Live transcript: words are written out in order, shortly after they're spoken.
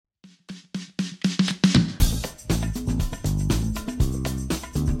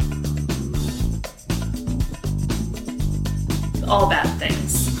all bad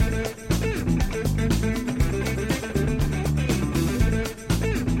things.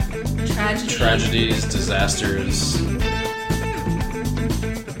 Tragedies, disasters.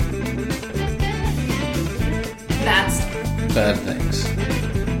 That's Bad things.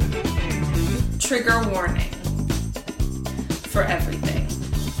 trigger warning for everything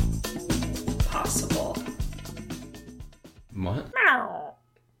possible. What?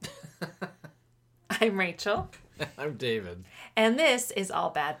 I'm Rachel. I'm David. And this is All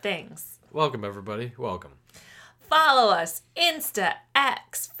Bad Things. Welcome, everybody. Welcome. Follow us Insta,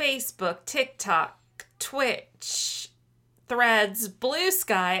 X, Facebook, TikTok, Twitch, Threads, Blue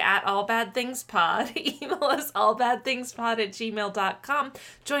Sky at All Bad Things Pod. Email us allbadthingspod@gmail.com.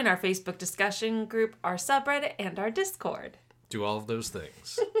 Join our Facebook discussion group, our subreddit, and our Discord. Do all of those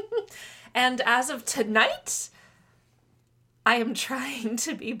things. And as of tonight, I am trying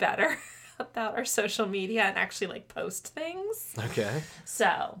to be better about our social media and actually post things. Okay.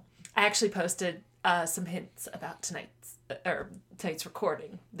 So I actually posted some hints about tonight's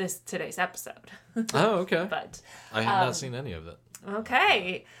recording, today's episode. Oh, okay. But I have not seen any of it.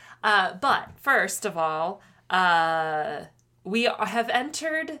 okay. But first of all, we have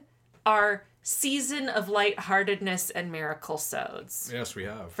entered our season of lightheartedness and miracle-sodes Yes, we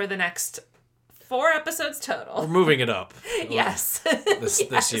have. for the next 4 episodes total. We're moving it up. Yes.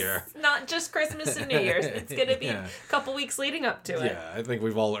 This year. Not just Christmas and New Year's. It's going to be Yeah. a couple weeks leading up to it. Yeah, I think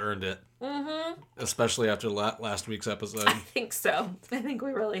we've all earned it. Mm-hmm. Especially after last week's episode. I think so. I think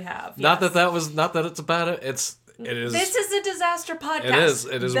we really have. Not yes. that it's about it. It is. This is a disaster podcast. It is.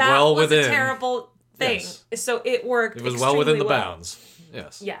 It is that well was within. a terrible thing. Yes. So it worked. It was well within the extremely bounds.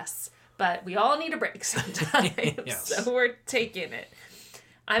 Yes. Yes. But we all need a break sometimes. Yes. So we're taking it.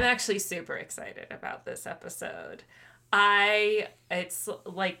 I'm actually super excited about this episode. It's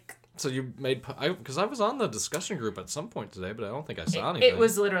like... So you made... Because I was on the discussion group at some point today, but I don't think I saw anything. It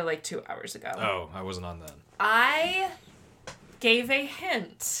was literally 2 hours ago. Oh, I wasn't on then. I gave a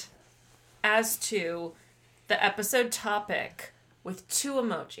hint as to the episode topic with 2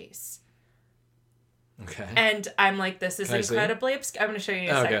 emojis. Okay. And I'm like, this is Can I see? incredibly obscure. I'm going to show you in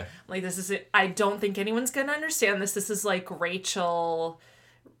a second. Okay. I'm like, this is... I don't think anyone's going to understand this. This is like Rachel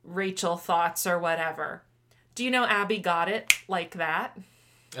thoughts or whatever. Do you know Abby got it like that?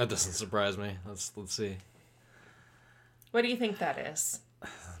 That doesn't surprise me. Let's see. What do you think that is?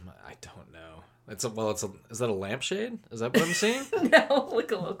 I don't know. Is that a lampshade? Is that what I'm seeing? No,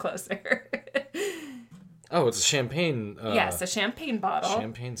 look a little closer. Oh, it's a champagne. Yes, a champagne bottle.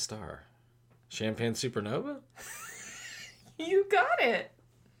 Champagne star. Champagne supernova? You got it.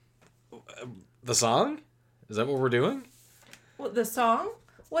 The song? Is that what we're doing? Well, the song?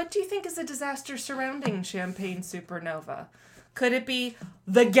 What do you think is a disaster surrounding Champagne Supernova? Could it be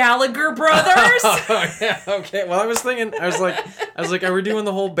the Gallagher brothers? Oh, yeah, okay. Well, I was like, are we doing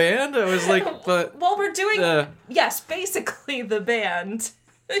the whole band? I was like, but... Well, we're doing, yes, basically the band.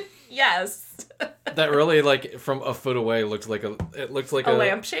 Yes. That really, from a foot away, looked like a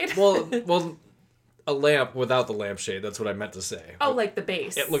lampshade? Well, a lamp without the lampshade. That's what I meant to say. Oh, like the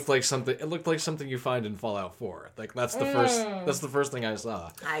base. It looked like something you find in Fallout 4. Like that's the first thing I saw.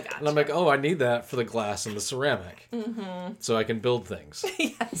 I got And I'm like, oh, I need that for the glass and the ceramic, so I can build things.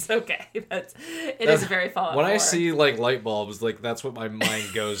 Yes, okay. It is very Fallout 4. When I see light bulbs, that's what my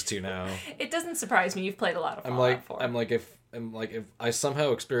mind goes to now. It doesn't surprise me. You've played a lot of Fallout 4. I'm like, if I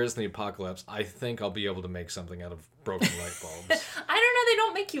somehow experience the apocalypse, I think I'll be able to make something out of broken light bulbs. I don't know. They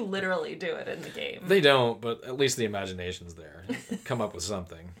don't make you literally do it in the game. They don't, but at least the imagination's there. Come up with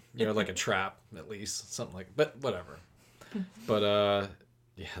something. Like a trap, at least. Something but whatever. But,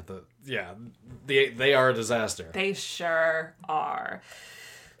 they are a disaster. They sure are.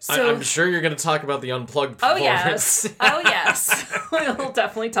 So, I'm sure you're going to talk about the Unplugged Oh, performance. yes. Oh, yes. We'll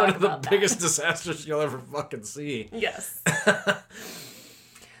definitely talk One of the about that. biggest disasters you'll ever fucking see. Yes.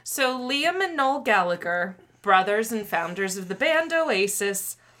 So Liam and Noel Gallagher, brothers and founders of the band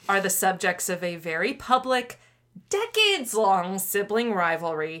Oasis, are the subjects of a very public, decades-long sibling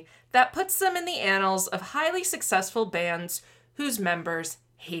rivalry that puts them in the annals of highly successful bands whose members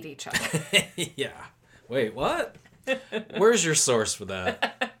hate each other. Yeah. Wait, what? Where's your source for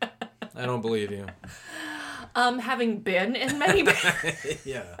that? I don't believe you. Having been in many bands,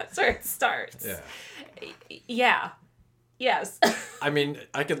 Yeah. that's where it starts. Yeah. Yeah. Yes. I mean,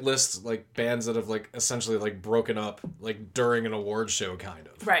 I could list bands that have essentially broken up during an award show kind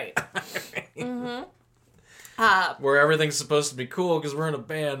of. Right. Mm-hmm. Where everything's supposed to be cool because we're in a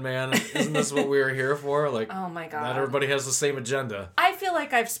band, man. Isn't this what we were here for? Oh my God. Not everybody has the same agenda. I feel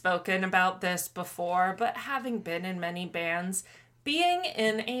like I've spoken about this before, but having been in many bands, being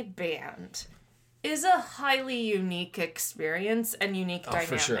in a band is a highly unique experience and unique dynamic.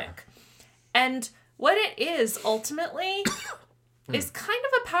 For sure. And what it is ultimately is kind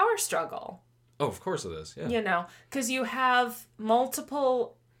of a power struggle. Oh, of course it is. Yeah. You know, because you have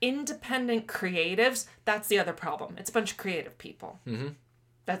multiple independent creatives. That's the other problem. It's a bunch of creative people. Mm-hmm.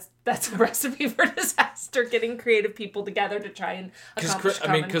 That's a recipe for disaster, getting creative people together to try and accomplish a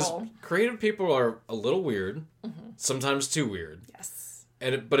common goal. Creative people are a little weird, sometimes too weird. Yes.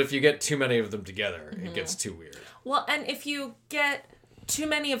 But if you get too many of them together, it gets too weird. Well, and if you get too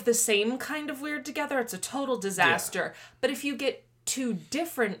many of the same kind of weird together, it's a total disaster. Yeah. But if you get too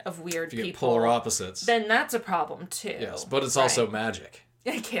different of weird people, polar opposites, then that's a problem too. Yes, but it's also magic.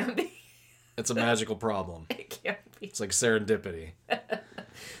 It can be. It's a magical problem. It can be. It's like serendipity.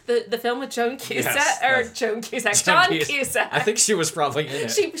 The film with John Cusack, John Cusack. I think she was probably in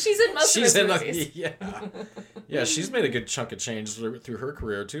it. She's in most of his movies. Yeah, she's made a good chunk of change through her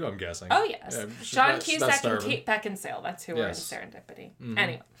career too, I'm guessing. Oh, yes. John Cusack and Kate Beckinsale. That's who were in Serendipity. Mm-hmm.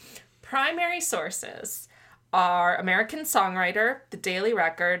 Anyway, primary sources are American Songwriter, The Daily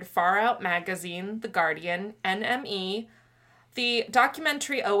Record, Far Out Magazine, The Guardian, NME, the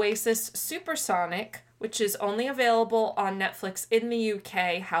documentary Oasis Supersonic, which is only available on Netflix in the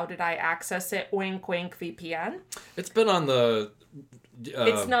UK. How did I access it? Wink, wink, VPN. It's been on the...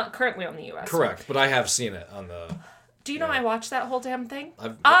 it's not currently on the US. Correct, but I have seen it on the... Do you know I watched that whole damn thing?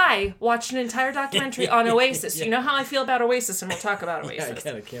 I watched an entire documentary on Oasis. You know how I feel about Oasis, and we'll talk about Oasis.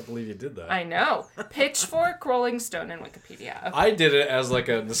 I can't believe you did that. I know. Pitchfork, Rolling Stone, and Wikipedia. Okay. I did it as like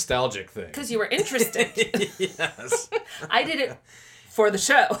a nostalgic thing. Because you were interested. Yes. I did it for the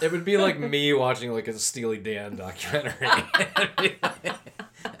show. It would be like me watching like a Steely Dan documentary.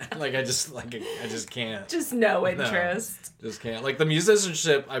 Like I just can't. Just no interest. No, just can't. Like the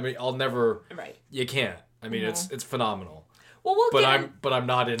musicianship, I mean, I'll never. Right. You can't. I mean, it's phenomenal. Well, but I'm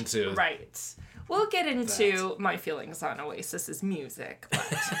not into. Right. We'll get into my feelings on Oasis's music,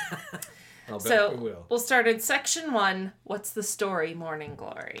 but we'll start in section 1. What's the story, Morning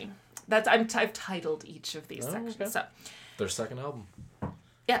Glory? I've titled each of these sections. Okay. So their second album.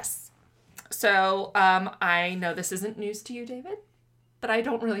 Yes. So I know this isn't news to you, David, but I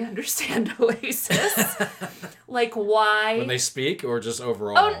don't really understand Oasis. Like why? When they speak, or just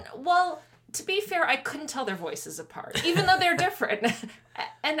overall? Oh well. To be fair, I couldn't tell their voices apart, even though they're different.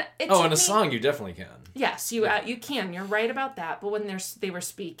 And in a song, you definitely can. Yes, you can. You're right about that. But when they were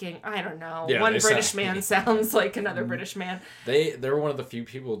speaking, I don't know. Yeah, one British man sounds like another British man. They're one of the few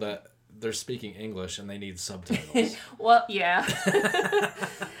people that they're speaking English and they need subtitles. Well, yeah.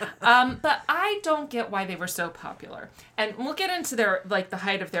 But I don't get why they were so popular. And we'll get into their the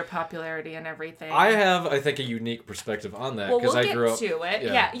height of their popularity and everything. I have, I think, a unique perspective on that because I grew up. We'll get to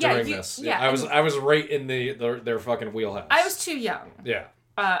it. During this. Yeah, I was right in their fucking wheelhouse. I was too young. Yeah.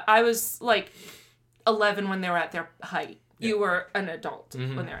 I was 11 when they were at their height. Yeah. You were an adult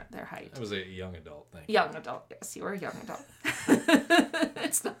when they were at their height. I was a young adult, Young adult, yes. You were a young adult.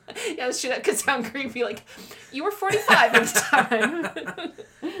 It's not... Yeah, that could sound creepy. Like, you were 45 at the time.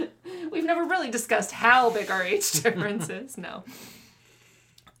 We've never really discussed how big our age difference is. No.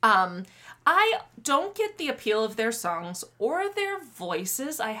 I don't get the appeal of their songs or their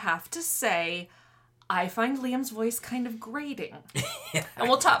voices, I have to say. I find Liam's voice kind of grating. And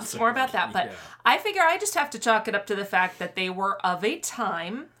we'll talk more about that. But I figure I just have to chalk it up to the fact that they were of a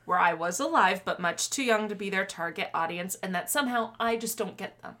time where I was alive, but much too young to be their target audience, and that somehow I just don't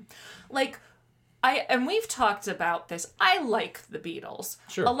get them. And we've talked about this. I like the Beatles.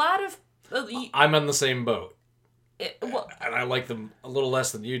 Sure. A lot of... I'm on the same boat. And I like them a little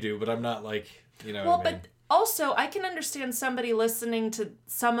less than you do, but I'm not what I mean? But... Also, I can understand somebody listening to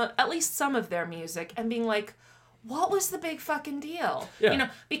at least some of their music and being like, what was the big fucking deal? Yeah.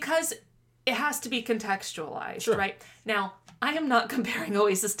 Because it has to be contextualized, sure. Right? Now, I am not comparing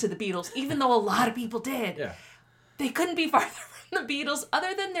Oasis to the Beatles, even though a lot of people did. Yeah. They couldn't be farther from the Beatles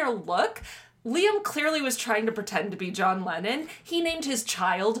other than their look. Liam clearly was trying to pretend to be John Lennon. He named his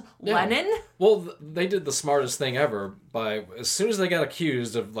child Lennon. Well, they did the smartest thing ever by, as soon as they got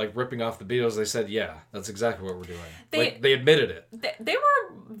accused of ripping off the Beatles, they said, yeah, that's exactly what we're doing. They admitted it. They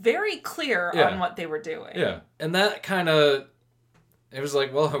were very clear on what they were doing. Yeah. And that kind of, it was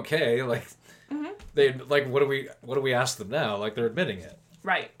well, okay, they, what do we ask them now? They're admitting it.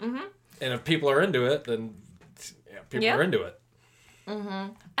 Right. Mm-hmm. And if people are into it, then people are into it.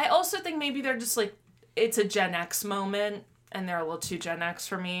 Mm-hmm. I also think maybe they're just it's a Gen X moment and they're a little too Gen X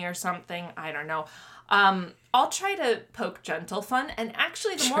for me or something. I don't know. I'll try to poke gentle fun. And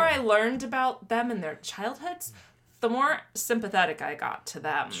actually, the more I learned about them and their childhoods, the more sympathetic I got to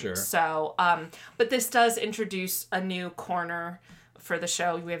them. Sure. So, but this does introduce a new corner for the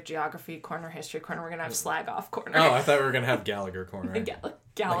show, we have geography corner, history corner. We're going to have slag off corner. Oh, I thought we were going to have Gallagher corner.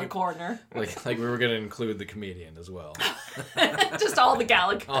 Gallagher corner. Like we were going to include the comedian as well. Just all the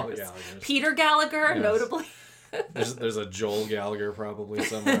Gallaghers. All the Gallaghers. Peter Gallagher, yes. Notably. There's a Joel Gallagher probably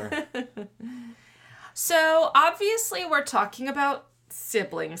somewhere. So, obviously, we're talking about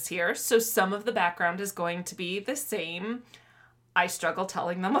siblings here, so some of the background is going to be the same. I struggle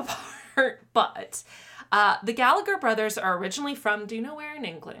telling them apart, but the Gallagher brothers are originally from, do you know where in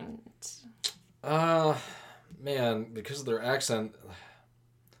England? Man, because of their accent...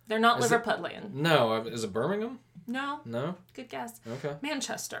 They're not Liverpudlian. No, is it Birmingham? No. No? Good guess. Okay.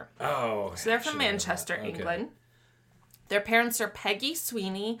 Manchester. Oh. So they're from Manchester, England. Their parents are Peggy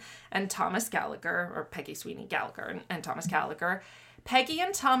Sweeney and Thomas Gallagher, or Peggy Sweeney Gallagher and Thomas Gallagher. Peggy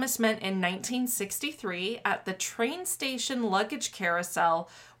and Thomas met in 1963 at the train station luggage carousel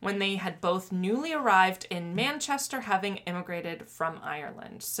when they had both newly arrived in Manchester, having immigrated from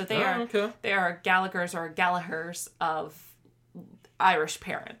Ireland. So they are Gallaghers or Gallaghers of Irish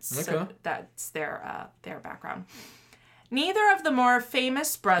parents. Okay. So that's their background. Neither of the more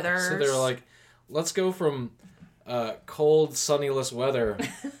famous brothers... So they're like, let's go from cold, sunnyless weather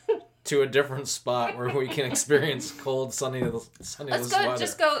to a different spot where we can experience cold, sunnyless weather.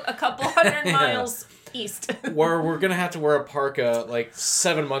 Just go a couple hundred miles east. Where we're going to have to wear a parka like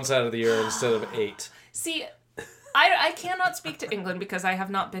 7 months out of the year instead of 8. See, I cannot speak to England because I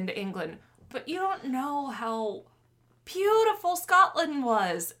have not been to England, but you don't know how beautiful Scotland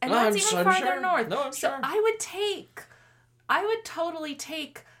was. And that's even farther north. No, I'm sure. I would totally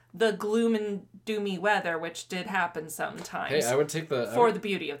take the gloom and doomy weather, which did happen sometimes. Hey, I would take the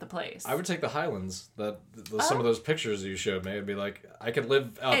beauty of the place. I would take the Highlands. Some of those pictures you showed me. I'd be like, I could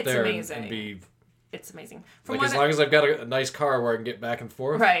live out there and be. It's amazing. As long as I've got a nice car where I can get back and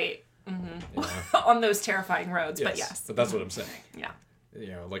forth. Right. Mm-hmm. Yeah. On those terrifying roads, yes, but yes. But that's what I'm saying. Yeah.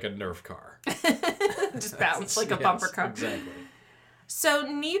 Like a Nerf car. Just bounce like a bumper car. Exactly. So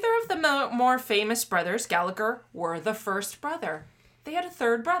neither of the more famous brothers, Gallagher, were the first brother. They had a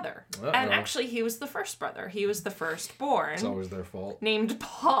third brother. Uh-oh. And actually, he was the first brother. He was the firstborn. It's always their fault. Named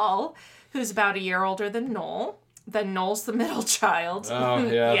Paul, who's about a year older than Noel. Then Noel's the middle child. Oh,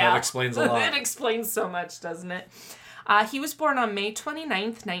 yeah. That explains a lot. It explains so much, doesn't it? He was born on May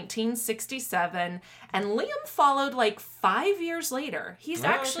 29th, 1967, and Liam followed 5 years later. He's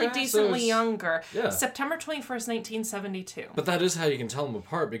actually decently younger. Yeah. September 21st, 1972. But that is how you can tell them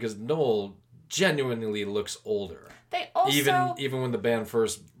apart, because Noel genuinely looks older. They also... Even when the band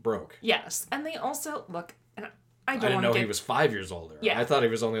first broke. Yes, and they also... Look, and I didn't know he was 5 years older. Yeah. I thought he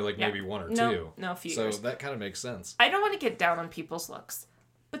was only maybe 1 or 2. No, a few years. So that kind of makes sense. I don't want to get down on people's looks,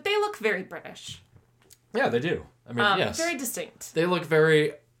 but they look very British. Yeah, they do. I mean, yes. Very distinct. They look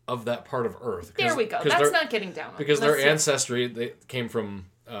very of that part of Earth. There we go. That's not getting down on. Because their ancestry, they came from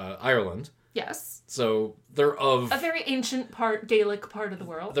Ireland. Yes. So they're of... a very ancient Gaelic part of the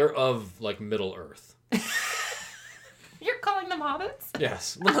world. They're of, Middle Earth. You're calling them hobbits?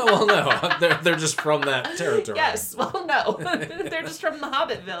 Yes. Well, no. They're just from that territory. Yes. Well, no. They're just from the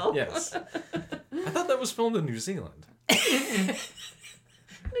Hobbitville. Yes. I thought that was filmed in New Zealand.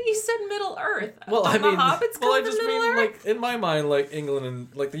 You said Middle Earth. Well, I mean, the hobbits come I just from Middle mean, Earth? in my mind, England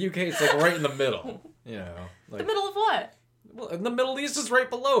and the UK, it's right in the middle. You know, the middle of what? Well, and the Middle East is right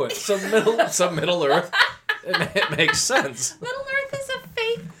below it. So Middle Earth. It makes sense. Middle Earth is a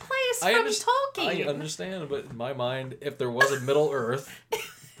fake place from Tolkien. I understand, but in my mind, if there was a Middle Earth,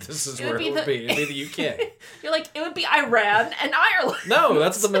 this is where it would be. It'd be the UK. You're like, it would be Iran and Ireland. No,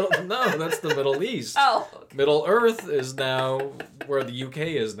 that's the Middle East. Oh. Okay. Middle Earth is now where the UK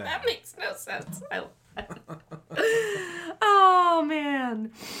is now. That makes no sense. Oh,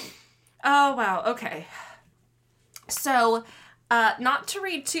 man. Oh, wow. Okay. So, not to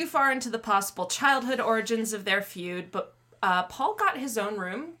read too far into the possible childhood origins of their feud, but Paul got his own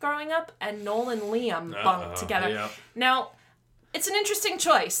room growing up, and Noel and Liam bunked together. Yeah. Now, it's an interesting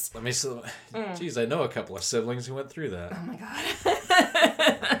choice. Let me see. Geez, I know a couple of siblings who went through that. Oh, my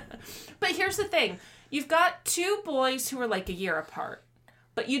God. But here's the thing. You've got two boys who are a year apart,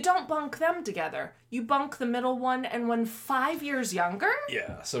 but you don't bunk them together. You bunk the middle one and one 5 years younger?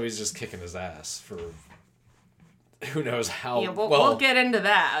 Yeah, so he's just kicking his ass for who knows how. Yeah, we'll get into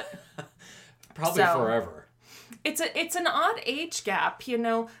that. Probably forever. It's an odd age gap,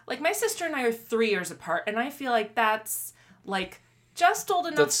 my sister and I are 3 years apart, and I feel like that's just old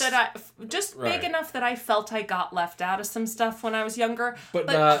enough big enough that I felt I got left out of some stuff when I was younger, but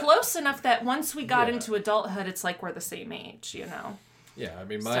close enough that once we got into adulthood, it's we're the same age, Yeah, I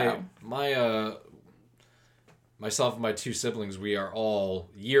mean, myself and my two siblings, we are all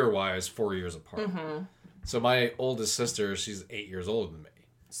year-wise 4 years apart. Mm-hmm. So my oldest sister, she's 8 years older than me.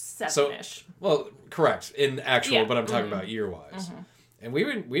 7-ish. Well, correct in actual, Yeah. but I'm talking about year wise. And we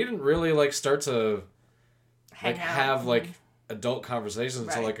didn't really like start to Hang like out. have like adult conversations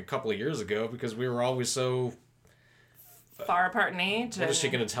until Right. like a couple of years ago because we were always so. Far apart in age. What is she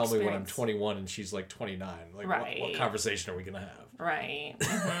going to tell me when I'm experience. 21 and she's like 29? Like, Right. what conversation are we going to have? Right.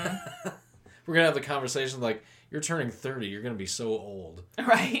 We're going to have the conversation like, you're turning 30, you're going to be so old.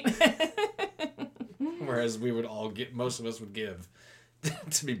 Right. Whereas we would most of us would give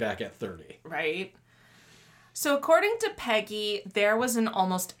to be back at 30. Right. So according to Peggy, there was an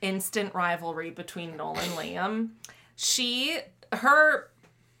almost instant rivalry between Noel and Liam. Her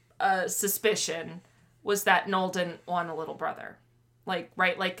suspicion was that Noel didn't want a little brother.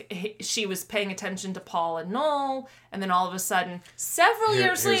 She was paying attention to Paul and Noel, and then all of a sudden, several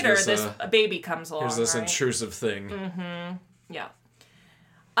years here's later, this, a baby comes along. Here's this right? intrusive thing. Yeah.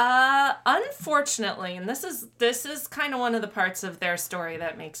 Unfortunately, and this is kind of one of the parts of their story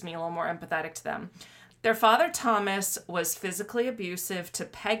that makes me a little more empathetic to them. Their father, Thomas, was physically abusive to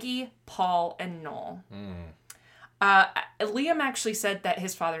Peggy, Paul, and Noel. Liam actually said that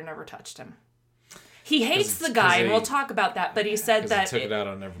his father never touched him. He hates the guy, and we'll talk about that, but he said that he took it out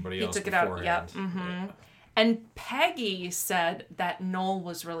on everybody else beforehand. Yep. Yeah. And Peggy said that Noel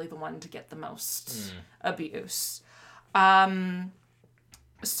was really the one to get the most abuse.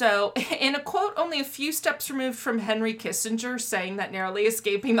 So, in a quote only a few steps removed from Henry Kissinger saying that narrowly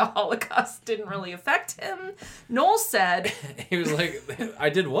escaping the Holocaust didn't really affect him, Noel said... He was like, I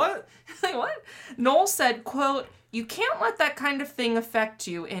did what? Like, what? Noel said, quote, "You can't let that kind of thing affect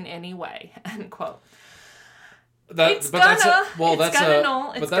you in any way," end quote. That's a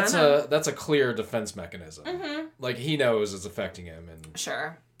clear defense mechanism. Like, he knows it's affecting him. And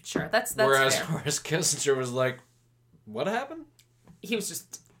Sure. That's fair. whereas Kissinger was like, what happened? He was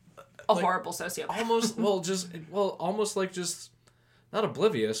just a horrible sociopath. Almost like just not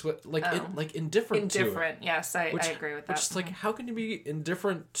oblivious, but like indifferent to it. Indifferent, yes, I agree with that. Which is like, how can you be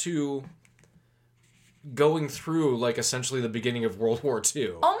indifferent to going through like essentially the beginning of World War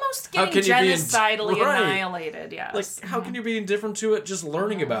II? Almost getting genocidally annihilated, yes. Like, how can you be indifferent to it just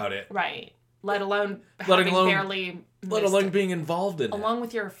learning about it? Right. Let alone being involved in it. Along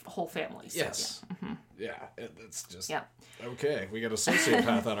with your whole family. So, yes. Yeah. It's just... Yeah. Okay, we got a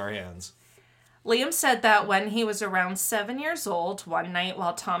sociopath on our hands. Liam said that when he was around 7 years old, one night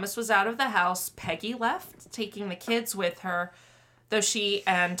while Thomas was out of the house, Peggy left, taking the kids with her, though she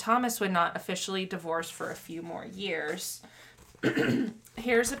and Thomas would not officially divorce for a few more years.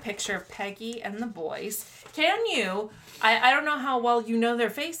 Here's a picture of Peggy and the boys. Can you, I don't know how well you know their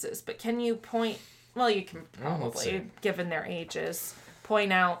faces, but can you point, well, you can probably, given their ages,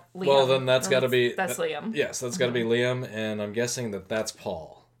 point out Liam. Well, then that's got to be... That's Liam. Yes, that's got to be Liam, and I'm guessing that's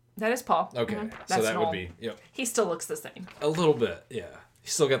Paul. That is Paul. Okay, so that would be... Yep. He still looks the same. A little bit, yeah.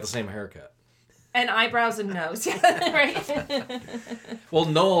 He's still got the same haircut. And eyebrows and nose, right? Well,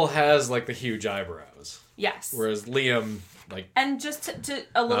 Noel has, like, the huge eyebrows. Yes. Whereas Liam, like... And just to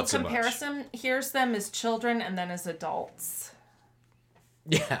a little so comparison, here's them as children and then as adults.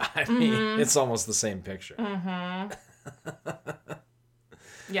 Yeah, I mean, it's almost the same picture.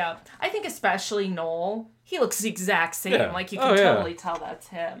 Yeah. I think especially Noel, he looks the exact same. Yeah. Like, you can totally tell that's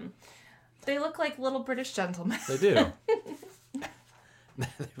him. They look like little British gentlemen. They do.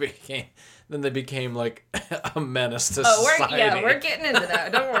 Then they became like a menace to society. We're getting into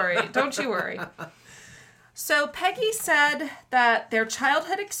that. Don't worry. Don't you worry. So Peggy said that their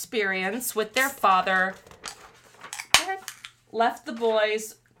childhood experience with their father left the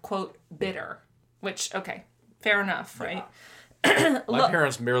boys, quote, bitter. Which, okay, fair enough, right? My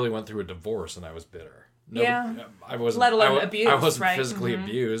parents merely went through a divorce and I was bitter. I wasn't. Let alone abused. I wasn't physically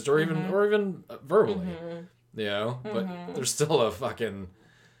abused or even verbally. You know, but there's still a fucking,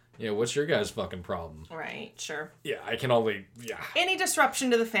 what's your guys' fucking problem? Right, sure. Yeah, I can only, Any disruption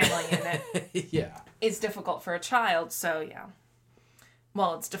to the family unit is difficult for a child, so yeah.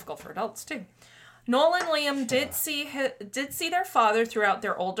 Well, it's difficult for adults too. Noel and Liam did see their father throughout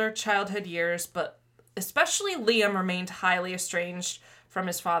their older childhood years, but especially Liam remained highly estranged from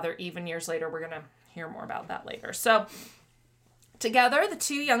his father even years later. We're going to hear more about that later. So, together, the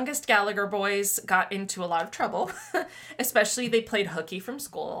two youngest Gallagher boys got into a lot of trouble. Especially they played hooky from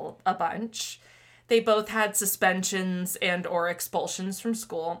school a bunch. They both had suspensions and or expulsions from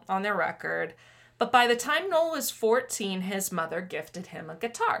school on their record. But by the time Noel was 14, his mother gifted him a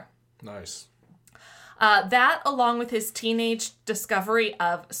guitar. Nice. That, along with his teenage discovery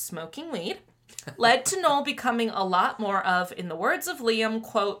of smoking weed, led to Noel becoming a lot more of, in the words of Liam,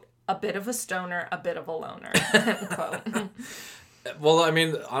 quote, a bit of a stoner, a bit of a loner, end quote. Well, I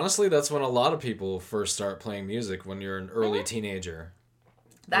mean, honestly, that's when a lot of people first start playing music, when you're an early teenager.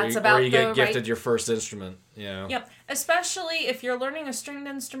 That's where you get gifted your first instrument. Yeah. Yep. Especially if you're learning a stringed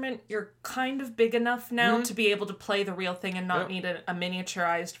instrument, you're kind of big enough now to be able to play the real thing and not need a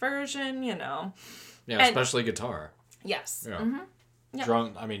miniaturized version, you know. Yeah, especially guitar. Yes. Yeah. Mm-hmm.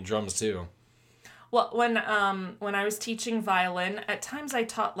 Yep. Drums too. Well, when I was teaching violin, at times I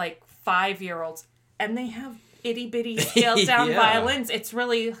taught like 5-year-olds, and they have itty bitty scaled down violins. It's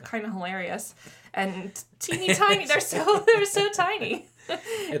really kind of hilarious, and teeny tiny. They're so tiny.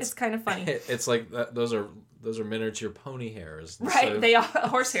 It's kind of funny. It's like those are miniature pony hairs. Right, they are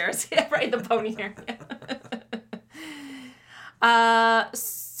horse hairs. Yeah, right, the pony hair.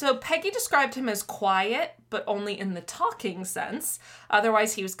 So Peggy described him as quiet, but only in the talking sense.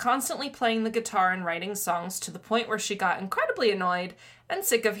 Otherwise, he was constantly playing the guitar and writing songs to the point where she got incredibly annoyed and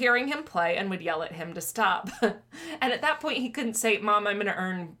sick of hearing him play and would yell at him to stop. And at that point, he couldn't say, "Mom, I'm going to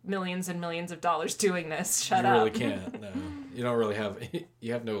earn millions and millions of dollars doing this. Shut up." You really can't. No. You don't really have...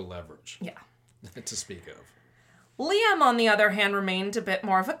 You have no leverage. Yeah. To speak of. Liam, on the other hand, remained a bit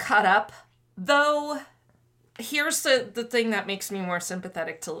more of a cut-up, though... Here's the thing that makes me more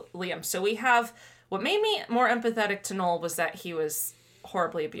sympathetic to Liam. So we have... What made me more empathetic to Noel was that he was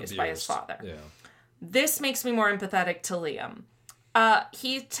horribly abused by his father. Yeah. This makes me more empathetic to Liam.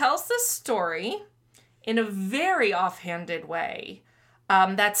 He tells this story in a very offhanded way.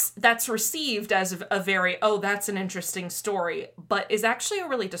 That's received as a very, that's an interesting story, but is actually a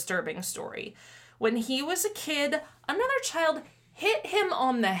really disturbing story. When he was a kid, another child hit him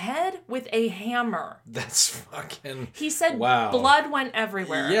on the head with a hammer. That's fucking... He said wow. Blood went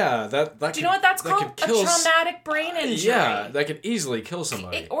everywhere. Yeah, that Do you know what that's called? A traumatic brain injury. Yeah, that could easily kill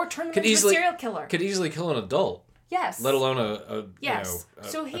somebody. Or turn him into a serial killer. Could easily kill an adult. Yes. Let alone a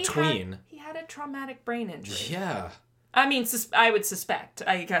tween. He had a traumatic brain injury. Yeah. I mean, I would suspect.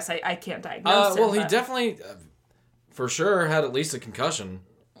 I guess I can't diagnose him. Well, he definitely, for sure, had at least a concussion.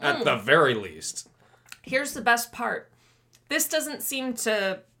 At the very least. Here's the best part. This doesn't seem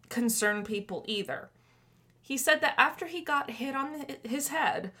to concern people either. He said that after he got hit on his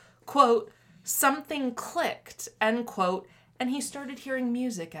head, quote, something clicked, end quote, and he started hearing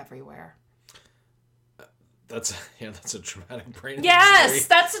music everywhere. That's a traumatic brain injury. Yes,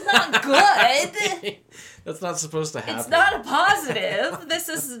 that's not good. That's not supposed to happen. It's not a positive. This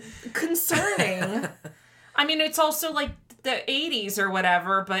is concerning. I mean, it's also like the 80s or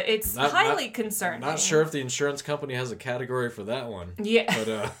whatever, but it's highly concerning. Not sure if the insurance company has a category for that one. Yeah.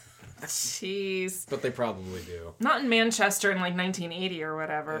 But, jeez. But they probably do. Not in Manchester in like 1980 or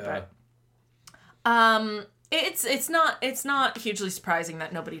whatever, yeah. but it's not hugely surprising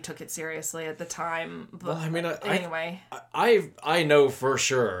that nobody took it seriously at the time. But well, I mean, anyway, I know for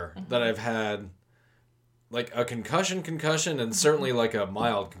sure that I've had like a concussion, and certainly like a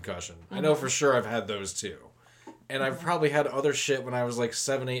mild concussion. I know for sure I've had those too. And I've probably had other shit when I was like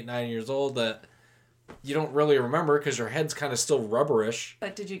 7, 8, 9 years old that you don't really remember because your head's kind of still rubberish.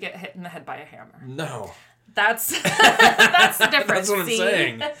 But did you get hit in the head by a hammer? No. That's the difference. That's what I'm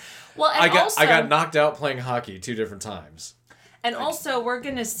saying. Well, and I got knocked out playing hockey 2 different times. And also, we're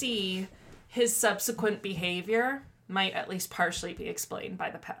going to see his subsequent behavior might at least partially be explained by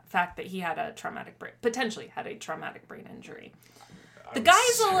the fact that he had potentially had a traumatic brain injury. The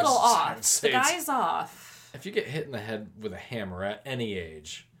guy's a little off. The guy's off. If you get hit in the head with a hammer at any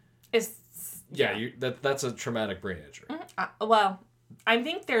age, that's a traumatic brain injury. Well, I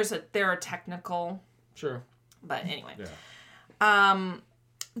think there are technical. Sure. But anyway. Yeah.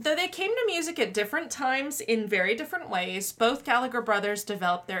 Though they came to music at different times in very different ways, both Gallagher brothers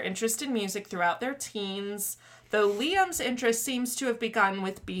developed their interest in music throughout their teens, though Liam's interest seems to have begun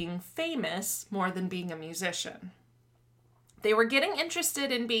with being famous more than being a musician. They were getting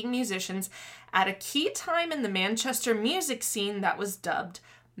interested in being musicians at a key time in the Manchester music scene that was dubbed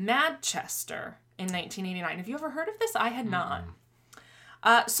Madchester in 1989. Have you ever heard of this? I had not.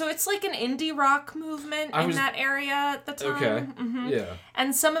 So it's like an indie rock movement in that area at the time. Okay. Mm-hmm. Yeah.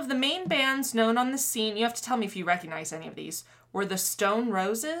 And some of the main bands known on the scene, you have to tell me if you recognize any of these, were the Stone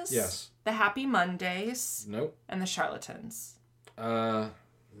Roses. Yes. The Happy Mondays. Nope. And the Charlatans.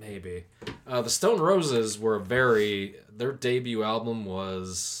 Maybe. The Stone Roses were their debut album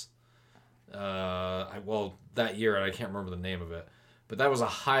was, that year, and I can't remember the name of it, but that was a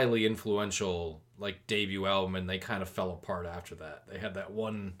highly influential, like, debut album, and they kind of fell apart after that. They had that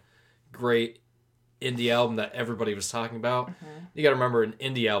one great indie album that everybody was talking about. Mm-hmm. You gotta remember, an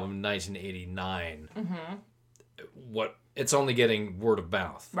indie album in 1989. Mm-hmm. It's only getting word of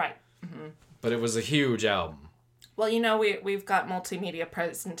mouth. Right. Mm-hmm. But it was a huge album. Well, we've got multimedia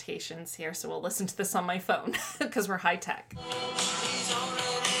presentations here, so we'll listen to this on my phone because we're high tech.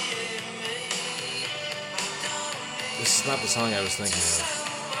 This is not the song I was thinking of.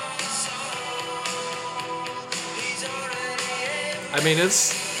 I mean,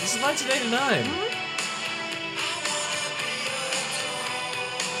 this is 1989. Mm-hmm.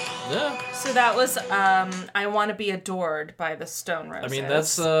 Yeah. So that was I Want to Be Adored by the Stone Roses. I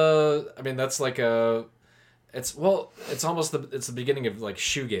mean, that's like a... It's almost the beginning of like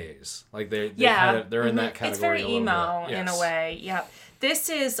shoegaze. Like they're in that category. It's very a little emo bit. in a way. Yeah. This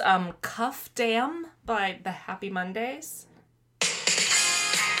is Cuff Dam by the Happy Mondays.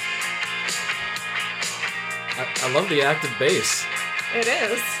 I love the active bass. It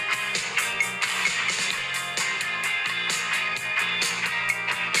is.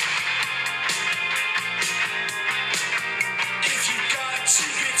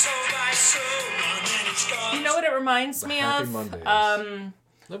 You know what it reminds me Happy of? Mondays.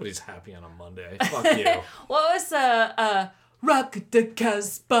 Nobody's happy on a Monday. Fuck you. What was Rock the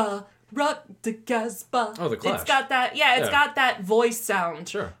Casbah? Rock the Casbah. Oh, the Clash. It's got that. Yeah, it's got that voice sound.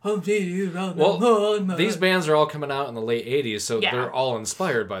 Sure. Well, these bands are all coming out in the late 80s, so they're all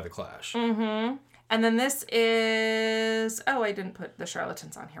inspired by the Clash. Mm-hmm. And then this is... Oh, I didn't put the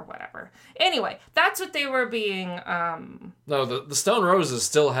Charlatans on here. Whatever. Anyway, that's what they were being... No, the Stone Roses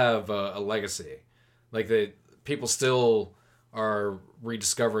still have a legacy. Like, people still are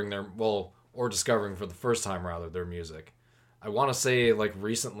rediscovering or discovering for the first time, rather, their music. I want to say, like,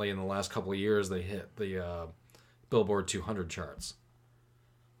 recently, in the last couple of years, they hit the Billboard 200 charts.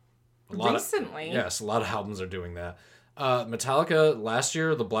 Recently? Yes, a lot of albums are doing that. Metallica, last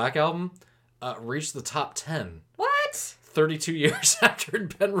year, the Black Album, reached the top 10. What? 32 years after it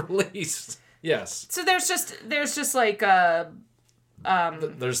had been released. Yes. So there's just like there's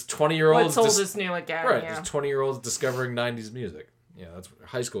 20-year-olds. What's old is new again. Right. Yeah. There's 20-year-olds discovering 90s music. Yeah, that's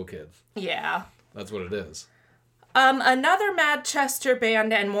high school kids. Yeah. That's what it is. Another Manchester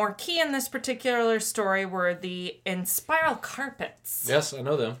band and more key in this particular story were the Inspiral Carpets. Yes, I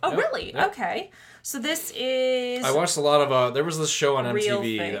know them. Oh, yep. Really? Yep. Okay. So this is... I watched a lot of... there was this show on Real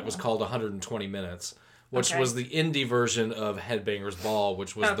MTV thing. that was called 120 Minutes, which Okay. was the indie version of Headbangers Ball,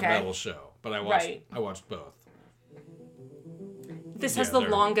 which was the metal show. But I watched both. This has the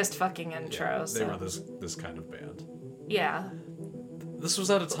longest fucking intro. Yeah, so. they were this kind of band. Yeah. This was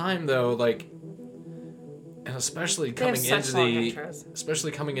at a time, though, like... And especially coming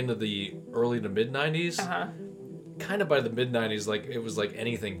into the early to mid 90s, kind of by the mid 90s, like it was like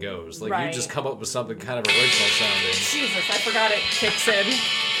anything goes. Like you just come up with something kind of original sounding. Jesus, I forgot it kicks in.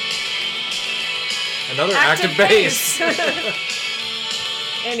 Another active bass.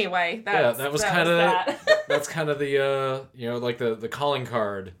 Anyway, that's kind of the like the calling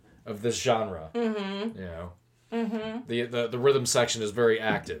card of this genre. Mm-hmm. You know, the rhythm section is very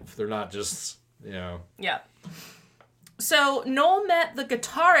active. They're not just Yeah. So Noel met the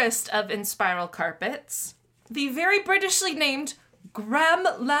guitarist of Inspiral Carpets, the very Britishly named Graham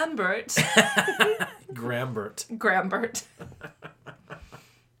Lambert. Grambert.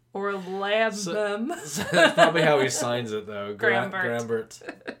 Or Lambum. So that's probably how he signs it, though. Grambert.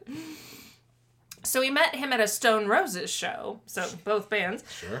 So we met him at a Stone Roses show, so both bands.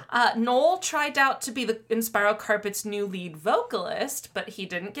 Sure. Noel tried out to be the Inspiral Carpets' new lead vocalist, but he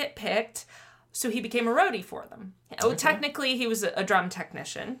didn't get picked. So he became a roadie for them. Okay. Technically, he was a drum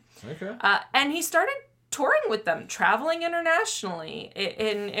technician. Okay. And he started touring with them, traveling internationally.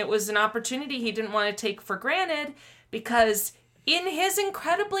 And it was an opportunity he didn't want to take for granted because, in his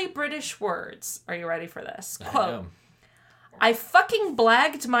incredibly British words, are you ready for this? Quote, I fucking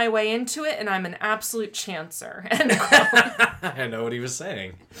blagged my way into it and I'm an absolute chancer. End quote. I know what he was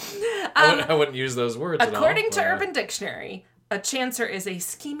saying. I wouldn't use those words at all. According to Urban Dictionary, a chancer is a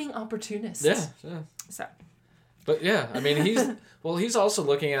scheming opportunist. Yeah. So. But yeah, I mean, he's also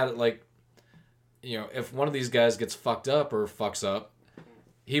looking at it like, if one of these guys gets fucked up or fucks up,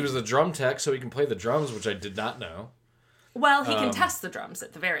 he was the drum tech, so he can play the drums, which I did not know. Well, he can test the drums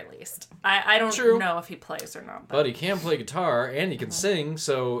at the very least. I don't know if he plays or not. But he can play guitar and he can sing,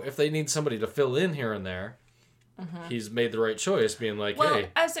 so if they need somebody to fill in here and there, he's made the right choice, being like, hey.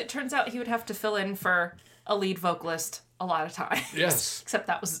 As it turns out, he would have to fill in for a lead vocalist a lot of times. Yes. Except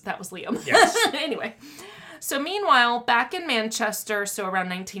that was Liam. Yes. Anyway. So meanwhile, back in Manchester, so around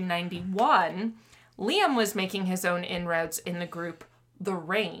 1991, Liam was making his own inroads in the group The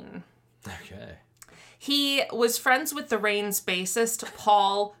Rain. Okay. He was friends with The Rain's bassist,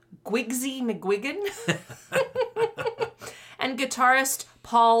 Paul Gwigsy McGuigan, and guitarist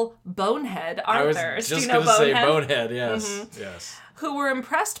Paul Bonehead Arthurs. I was just going to say Bonehead, yes. Yes. Who were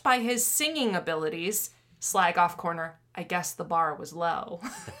impressed by his singing abilities slag off corner, I guess the bar was low.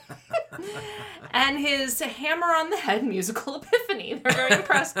 And his hammer on the head musical epiphany. They're very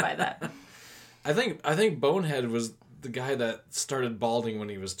impressed by that. I think Bonehead was the guy that started balding when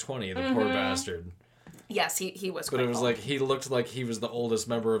he was 20, the poor bastard. Yes, he was. But quite it was bald. like he looked like he was the oldest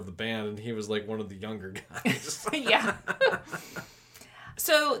member of the band, and he was like one of the younger guys. Yeah.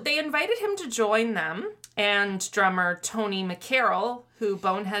 So they invited him to join them, and drummer Tony McCarroll, who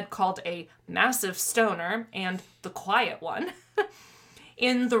Bonehead called a massive stoner and the quiet one,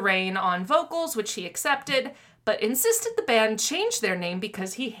 in the Rain on vocals, which he accepted, but insisted the band change their name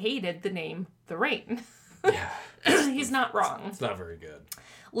because he hated the name The Rain. Yeah. He's not wrong. It's not very good.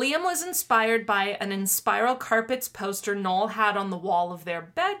 Liam was inspired by an Inspiral Carpets poster Noel had on the wall of their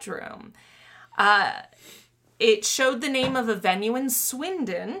bedroom. It showed the name of a venue in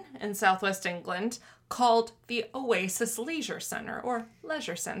Swindon in southwest England called the Oasis Leisure Centre, or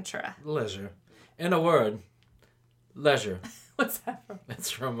Leisure Centre. Leisure. In a word, leisure. What's that from?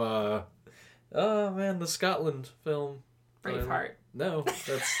 It's from, the Scotland film. Braveheart. No,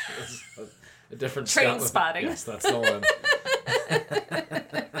 that's a different Train Scotland. Spotting. Yes, that's the one.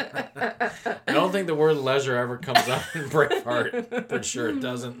 I don't think the word leisure ever comes up in Braveheart. Pretty sure it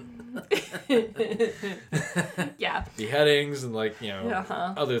doesn't. Yeah. Beheadings and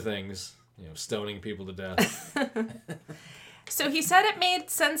other things. Stoning people to death. So he said it made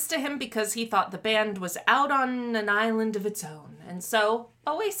sense to him because he thought the band was out on an island of its own. And so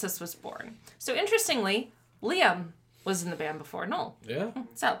Oasis was born. So interestingly, Liam was in the band before Noel. Yeah.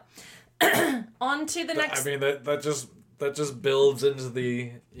 So on to the next... I mean, that just builds into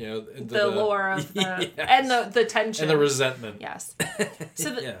the, into the lore of the... Yes. And the tension. And the resentment. Yes.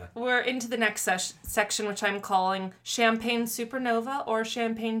 So Yeah. we're into the next section, which I'm calling Champagne Supernova or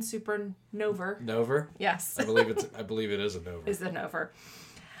Champagne Supernover. Nover? Yes. I believe it is a Nover. Is the Nover.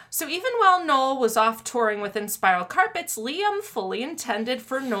 So even while Noel was off touring with Inspiral Carpets, Liam fully intended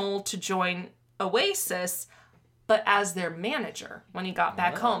for Noel to join Oasis, but as their manager when he got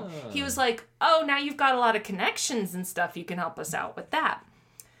back home. He was like, oh, now you've got a lot of connections and stuff. You can help us out with that.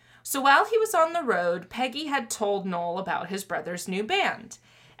 So while he was on the road, Peggy had told Noel about his brother's new band.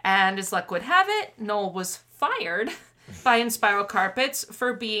 And as luck would have it, Noel was fired by Inspiral Carpets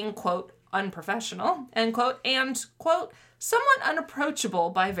for being, quote, unprofessional, end quote, and, quote, somewhat unapproachable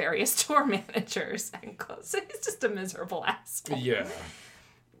by various tour managers, end quote. So he's just a miserable asshole. Yeah.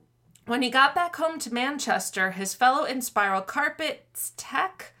 When he got back home to Manchester, his fellow Inspiral Carpets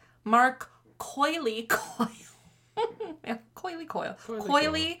tech, Mark Coily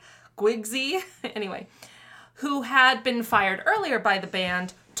Gwigsy, anyway, who had been fired earlier by the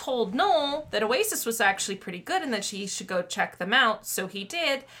band, told Noel that Oasis was actually pretty good and that he should go check them out, so he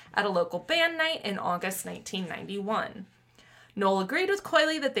did at a local band night in August 1991. Noel agreed with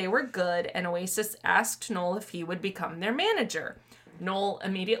Coily that they were good, and Oasis asked Noel if he would become their manager. Noel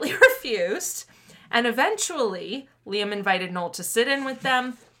immediately refused, and eventually Liam invited Noel to sit in with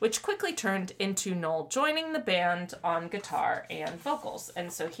them, which quickly turned into Noel joining the band on guitar and vocals.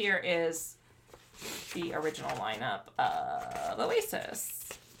 And so here is the original lineup of Oasis.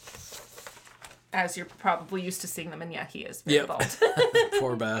 As you're probably used to seeing them, and yeah, he is very bald.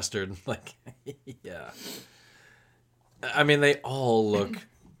 Poor bastard. Yeah. I mean, they all look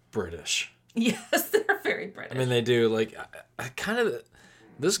British. Yes, they're very British. I mean, they do. I kind of...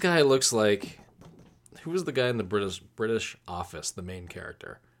 This guy looks like... Who was the guy in the British Office, the main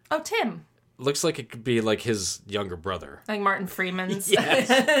character? Oh, Tim. Looks like it could be like his younger brother. Like Martin Freeman's. Yes.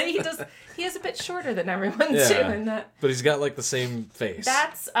 He is a bit shorter than everyone too in that. But he's got the same face.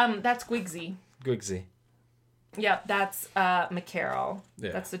 That's Gwigsy. Gwigsy. Yeah, that's McCarroll.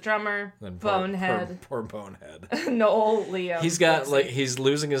 Yeah. That's the drummer. Then Bonehead. Poor Bonehead. Noel, Liam. He's got Gwigsy. he's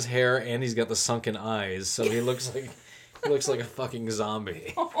losing his hair and he's got the sunken eyes, so he looks like a fucking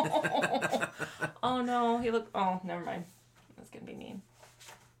zombie. Oh no, never mind. That's gonna be mean.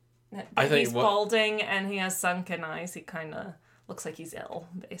 I think he's balding and he has sunken eyes. He kind of looks like he's ill,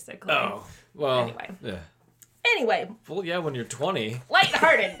 basically. Oh, well. Anyway. Yeah. Anyway. Well, yeah, when you're 20.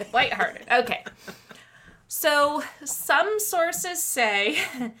 Lighthearted. Okay. So, some sources say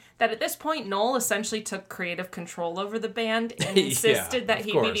that at this point, Noel essentially took creative control over the band and insisted that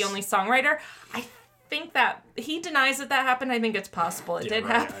he'd be the only songwriter. I think that he denies that happened. I think it's possible it did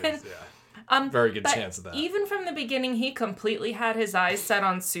happen. Very good chance of that. Even from the beginning, he completely had his eyes set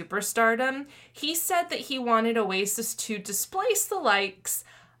on superstardom. He said that he wanted Oasis to displace the likes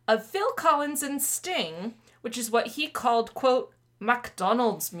of Phil Collins and Sting, which is what he called, quote,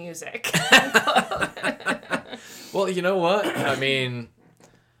 McDonald's music. Well, you know what? I mean,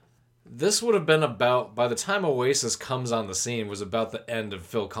 this would have been about, by the time Oasis comes on the scene, was about the end of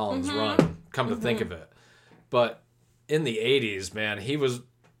Phil Collins' run, come to think of it. But in the 80s, man, he was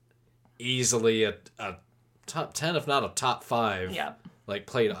easily a top 10, if not a top 5. Yeah. Like,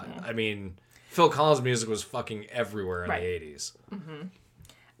 played on. I mean, Phil Collins' music was fucking everywhere in Right. the 80s.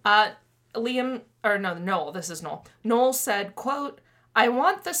 Noel, this is Noel. Noel said, quote, "I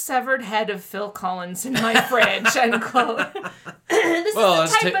want the severed head of Phil Collins in my fridge," end quote. This is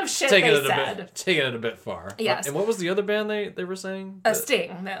the type of shit they said. Taking it a bit far. Yes. And what was the other band they were saying?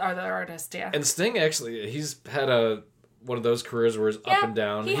 Sting, are the artist, yeah. And Sting, actually, he's had one of those careers where it's up and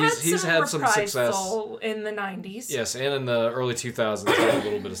down. He's had some success in the 90s. Yes, and in the early 2000s, he had a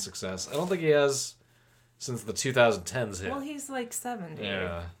little bit of success. I don't think he has since the 2010s hit. Well, he's like 70.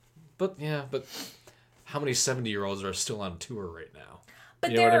 Yeah. But how many 70-year-olds are still on tour right now?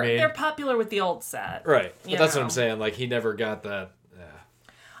 But you know what I mean? They're popular with the old set. Right. But that's what know. I'm saying. Like, he never got that.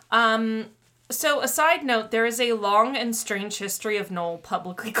 Yeah. So, a side note, there is a long and strange history of Noel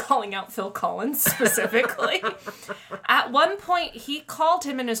publicly calling out Phil Collins, specifically. At one point, he called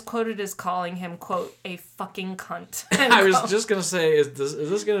him and is quoted as calling him, quote, "a fucking cunt." I was just going to say, is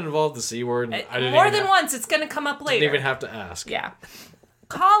this going to involve the C word? More than once, it's going to come up later. Didn't even have to ask. Yeah.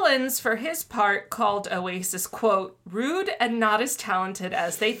 Collins, for his part, called Oasis, quote, "rude and not as talented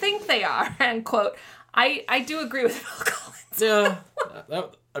as they think they are," end quote. I do agree with Phil Collins. Yeah.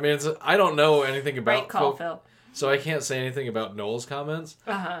 I mean, I don't know anything about Great call, Phil. So I can't say anything about Noel's comments.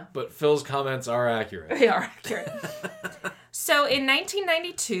 Uh-huh. But Phil's comments are accurate. They are accurate. So in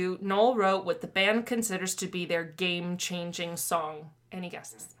 1992, Noel wrote what the band considers to be their game-changing song. Any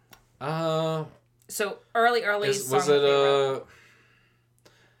guesses? So early song. Was it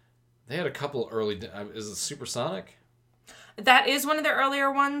they had a couple early. Is it Supersonic? That is one of their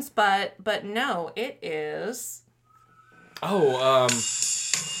earlier ones, but no, it is. Oh,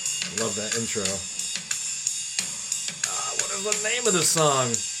 love that intro. What is the name of the song?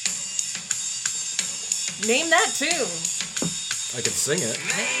 Name that tune. I can sing it.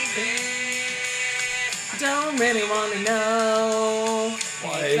 Don't really want to know.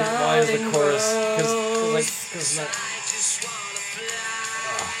 Why is the chorus? Because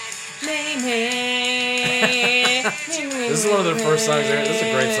Name it. this is one of their first songs. This is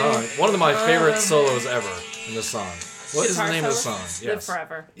a great song. One of my favorite solos ever in this song. What is the name of the song? Live Yes.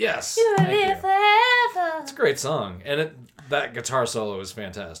 Forever. Yes. Live forever. It's a great song, and that guitar solo is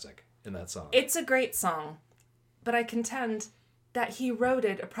fantastic in that song. It's a great song, but I contend that he wrote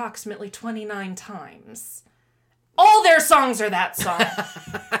it approximately 29 times. All their songs are that song.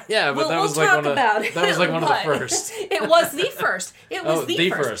 Yeah, but we'll talk about it. That was like one of the first. It was the first. It was the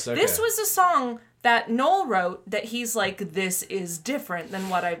first. Okay. This was a song that Noel wrote that he's like, this is different than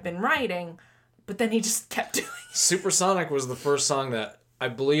what I've been writing, but then he just kept doing it. Supersonic was the first song that I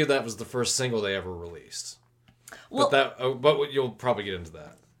believe that was the first single they ever released. Well, but you'll probably get into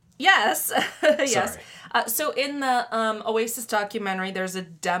that. Yes. Yes. Sorry. So in the Oasis documentary, there's a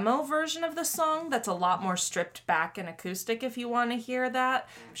demo version of the song that's a lot more stripped back and acoustic if you want to hear that.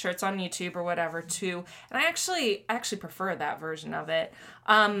 I'm sure it's on YouTube or whatever too. And I actually prefer that version of it.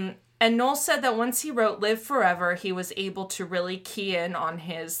 And Noel said that once he wrote Live Forever, he was able to really key in on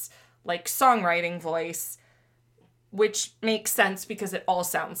his like songwriting voice, which makes sense because it all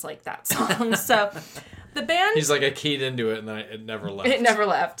sounds like that song. So the band... He's like, I keyed into it and then it never left. It never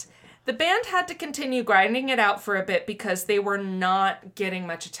left. The band had to continue grinding it out for a bit because they were not getting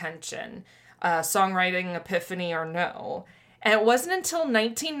much attention, songwriting epiphany or no. And it wasn't until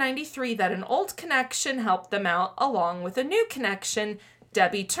 1993 that an old connection helped them out, along with a new connection,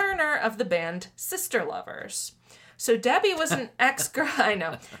 Debbie Turner of the band Sister Lovers. So Debbie was an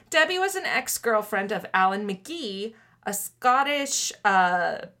Debbie was an ex-girlfriend of Alan McGee, a Scottish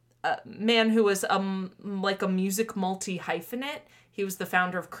man who was like a music multi-hyphenate. He was the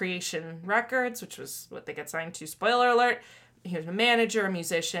founder of Creation Records, which was what they get signed to. Spoiler alert. He was a manager, a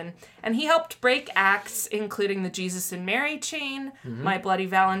musician, and he helped break acts, including the Jesus and Mary chain, My Bloody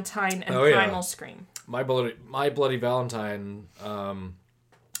Valentine, and Primal Scream. My Bloody Valentine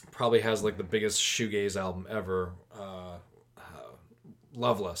probably has like the biggest shoegaze album ever,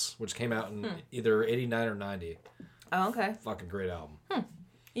 Loveless, which came out in either 89 or 90. Oh, okay. Fucking great album.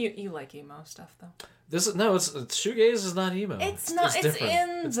 You like emo stuff though. It's shoegaze is not emo. It's not. It's different.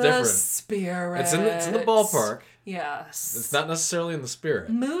 in It's the different. spirit. It's in the ballpark. Yes. It's not necessarily in the spirit.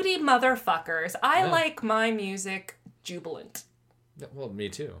 Moody motherfuckers. I like my music jubilant. Yeah, well, me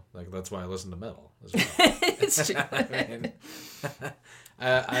too. Like that's why I listen to metal as well. It's true. I mean,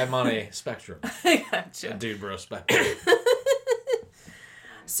 I'm on a spectrum. Gotcha. A dude bro spectrum.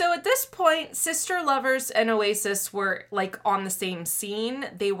 So at this point, Sister Lovers and Oasis were like on the same scene.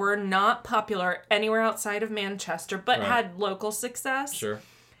 They were not popular anywhere outside of Manchester, but had local success. Sure.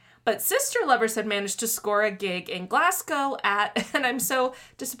 But Sister Lovers had managed to score a gig in Glasgow at, and I'm so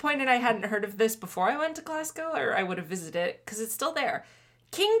disappointed I hadn't heard of this before I went to Glasgow, or I would have visited it, because it's still there.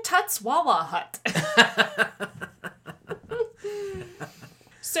 King Tut's Wawa Hut.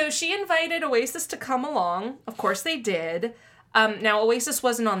 So she invited Oasis to come along. Of course they did. Now, Oasis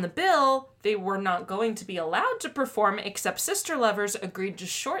wasn't on the bill. They were not going to be allowed to perform, except Sister Lovers agreed to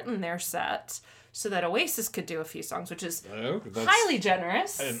shorten their set so that Oasis could do a few songs, which is highly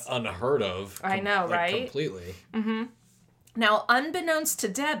generous. And unheard of. I know, right? Completely. Mm-hmm. Now, unbeknownst to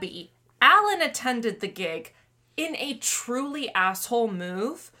Debbie, Alan attended the gig in a truly asshole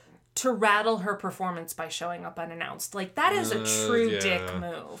move to rattle her performance by showing up unannounced. Like, that is a true dick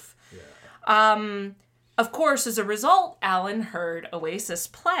move. Yeah. Of course, as a result, Alan heard Oasis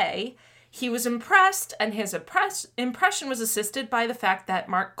play. He was impressed, and his impression was assisted by the fact that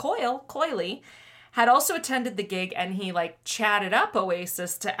Mark Coyley had also attended the gig, and he, chatted up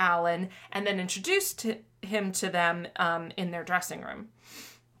Oasis to Alan and then introduced him to them in their dressing room.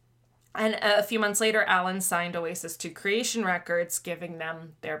 And a few months later, Alan signed Oasis to Creation Records, giving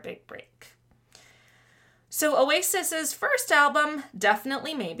them their big break. So Oasis's first album,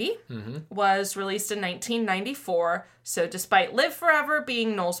 Definitely Maybe, was released in 1994. So despite Live Forever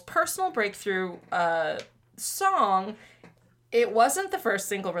being Noel's personal breakthrough song, it wasn't the first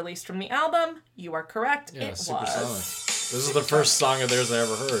single released from the album. You are correct. Yeah, it Supersonic. was. This is the first song of theirs I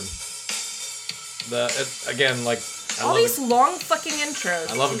ever heard. All these long fucking intros.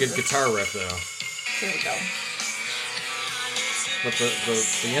 I love a good guitar riff, though. Here we go. But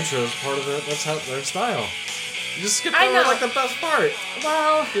the intro is part of it. That's how their style. You just skipped I over know. the best part.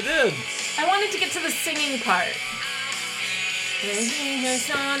 Well, You did. I wanted to get to the singing part.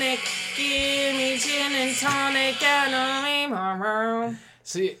 Sonic, give me gin and tonic and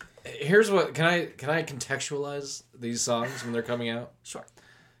See, here's what can I contextualize these songs when they're coming out? Sure.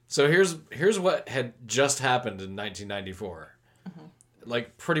 So here's what had just happened in 1994.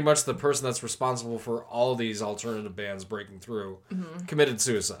 Pretty much the person that's responsible for all these alternative bands breaking through committed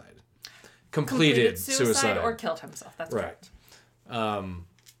suicide. Completed suicide. Or killed himself. That's right. correct.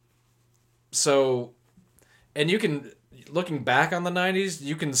 So, and you can, looking back on the 90s,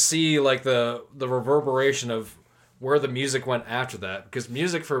 you can see the reverberation of where the music went after that. Because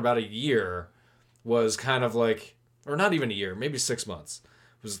music for about a year was kind of or not even a year, maybe 6 months.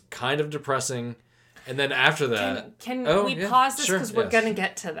 Was kind of depressing, and then after that, can we pause this because we're gonna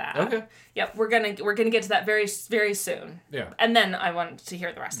get to that? Okay. Yep, we're gonna get to that very very soon. Yeah. And then I want to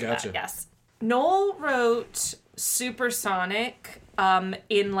hear the rest of that. Yes. Noel wrote Supersonic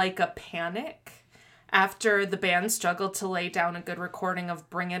in a panic after the band struggled to lay down a good recording of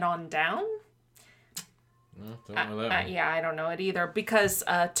Bring It On Down. No, don't know that one. Yeah, I don't know it either because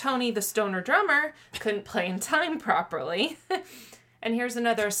Tony, the stoner drummer, couldn't play in time properly. And here's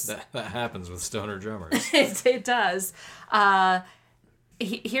another... That happens with stoner drummers. It does.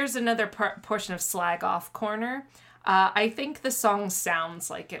 Here's another portion of Slag Off Corner. I think the song sounds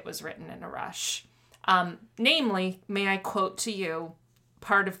like it was written in a rush. Namely, may I quote to you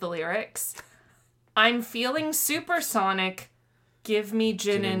part of the lyrics? I'm feeling supersonic. Give me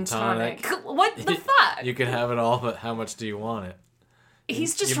gin and tonic. What the fuck? You can have it all, but how much do you want it?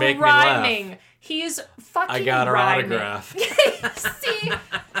 He's just make me rhyming. laugh. He's fucking I got her rhyming. autograph. See?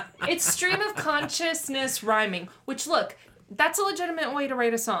 It's stream of consciousness rhyming. Which, look, that's a legitimate way to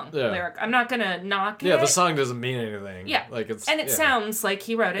write a song lyric. I'm not going to knock it. Yeah, the song doesn't mean anything. Yeah. It sounds like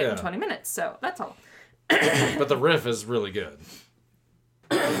he wrote it in 20 minutes, so that's all. But the riff is really good.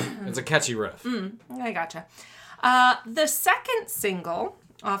 It's a catchy riff. I gotcha. The second single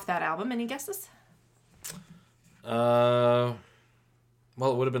off that album, any guesses?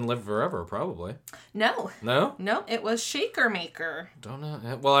 Well, it would have been Live Forever, probably. No. No? No, it was Shaker Maker. Don't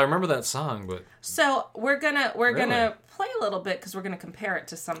know. Well, I remember that song, but... So, we're gonna play a little bit because we're gonna compare it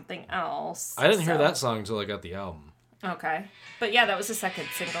to something else. I didn't hear that song until I got the album. Okay. But yeah, that was the second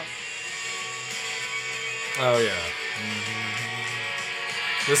single. Oh, yeah.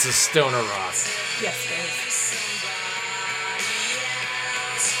 Mm-hmm. This is stoner rock. Yes, it is.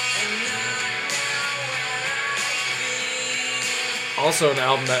 Also an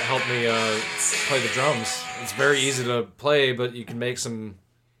album that helped me play the drums. It's very easy to play, but you can make some,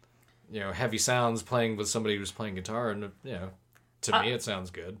 heavy sounds playing with somebody who's playing guitar, and to me it sounds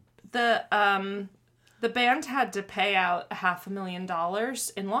good. The band had to pay out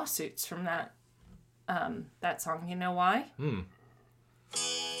 $500,000 in lawsuits from that song. You know why?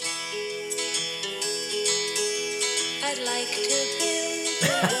 I'd like to build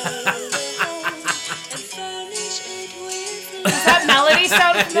a home and furnish it with Does that melody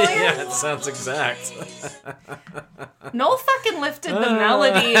sound familiar? Yeah, it sounds exact. Noel fucking lifted the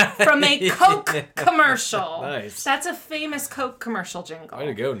melody from a Coke commercial. Nice. That's a famous Coke commercial jingle. Way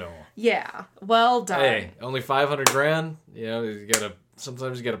to go, Noel. Yeah, well done. Hey, only $500,000. You know,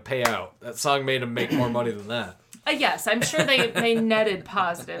 sometimes you gotta pay out. That song made him make more money than that. Yes, I'm sure they netted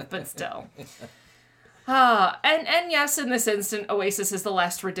positive, but still. And yes, in this instant, Oasis is the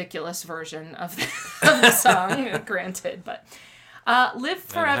less ridiculous version of the song, granted. But Live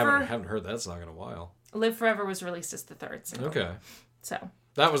Forever... I haven't heard that song in a while. Live Forever was released as the third single. Okay. So.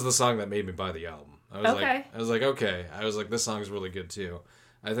 That was the song that made me buy the album. I was okay. I was like, this song's really good too.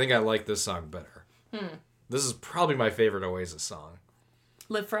 I think I like this song better. This is probably my favorite Oasis song.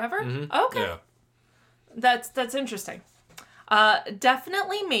 Live Forever? Mm-hmm. Okay. Yeah. That's interesting.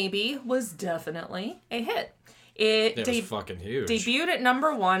 Definitely Maybe was definitely a hit. It was fucking huge. Debuted at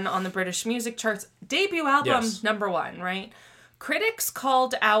number 1 on the British music charts. Debut album, yes. number 1, right? Critics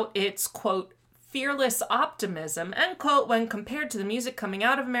called out its, quote, fearless optimism, end quote, when compared to the music coming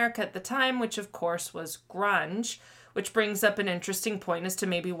out of America at the time, which of course was grunge, which brings up an interesting point as to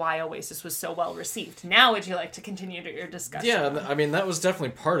maybe why Oasis was so well received. Now would you like to continue your discussion? Yeah, I mean, that was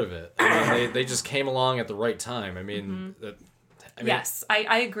definitely part of it. I mean, they just came along at the right time. I mean, yes,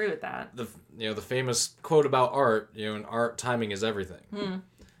 I agree with that. The famous quote about art, in art, timing is everything.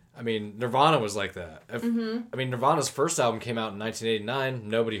 I mean, Nirvana was like that. I mean, Nirvana's first album came out in 1989.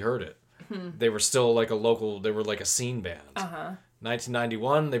 Nobody heard it. They were still like they were like a scene band.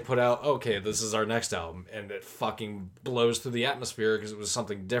 1991, they put out, okay, this is our next album, and it fucking blows through the atmosphere because it was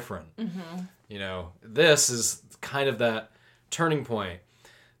something different. This is kind of that turning point.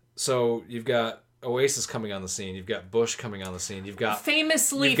 So you've got Oasis coming on the scene, you've got Bush coming on the scene, you've got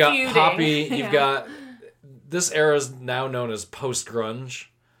famously you've got feuding. Poppy, you've got this era is now known as post-grunge.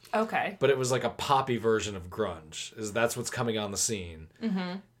 Okay. But it was like a poppy version of grunge. That's what's coming on the scene.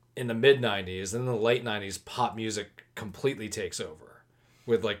 In the mid-90s, and in the late 90s, pop music completely takes over.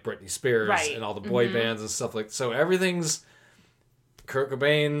 With like Britney Spears and all the boy bands and stuff like that. So everything's... Kurt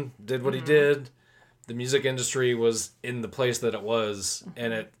Cobain did what he did. The music industry was in the place that it was.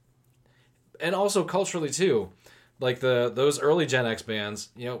 And also culturally too. Like those early Gen X bands,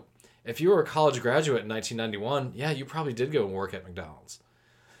 if you were a college graduate in 1991, yeah, you probably did go and work at McDonald's.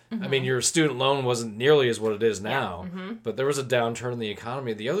 I mean, your student loan wasn't nearly as what it is now, but there was a downturn in the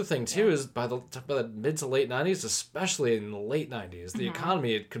economy. The other thing, too, is by the mid to late 90s, especially in the late 90s, the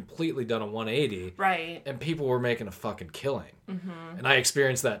economy had completely done a 180. Right. And people were making a fucking killing. And I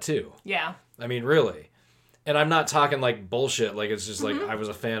experienced that, too. Yeah. I mean, really. And I'm not talking, like, bullshit, like, it's just, like, I was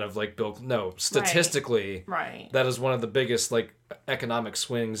a fan of, like, Bill... No, statistically, that is one of the biggest, like, economic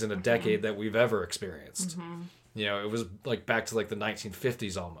swings in a decade that we've ever experienced. It was like back to like the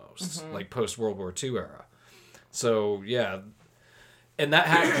 1950s almost, like post World War II era. So yeah, and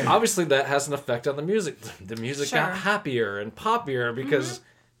that obviously that has an effect on the music. The music got happier and poppier because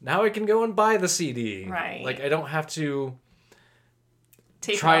now I can go and buy the CD. Right. Like I don't have to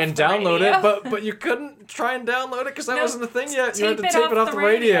Tape try and download radio. it, but you couldn't try and download it because that wasn't a thing yet. You had to Tape tape it off the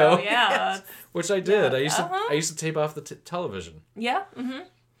radio. Yeah, which I did. Yeah. I used to tape off the television. Yeah.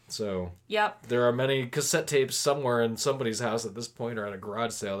 So yep. There are many cassette tapes somewhere in somebody's house at this point or at a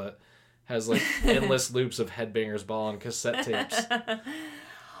garage sale that has like endless loops of Headbangers Ball on cassette tapes.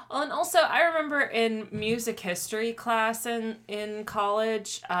 Well, and also I remember in music history class in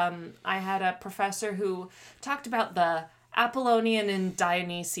college, I had a professor who talked about the Apollonian and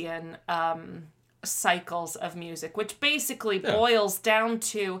Dionysian cycles of music, which basically boils down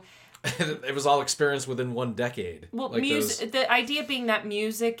to... It was all experienced within one decade. Well, like the idea being that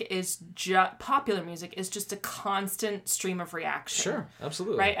music is popular music is just a constant stream of reaction. Sure,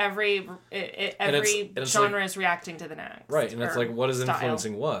 absolutely. Right, every genre is reacting to the next. Right, and it's like what is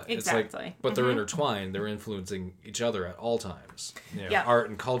influencing what? Exactly. It's like, but they're intertwined. They're influencing each other at all times. Yeah. Art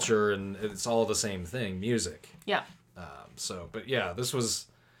and culture, and it's all the same thing. Music. Yeah. But yeah, this was.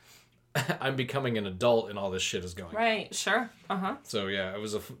 I'm becoming an adult and all this shit is going on. Right, sure. So yeah, it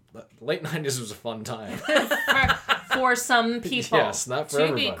was late 90s was a fun time. For some people. Yes, not for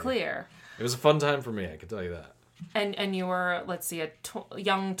everybody. To be clear. It was a fun time for me, I can tell you that. And you were, let's see, a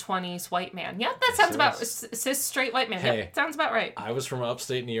young 20s white man. Yeah, that sounds about... Cis straight white man. Hey, yep, sounds about right. I was from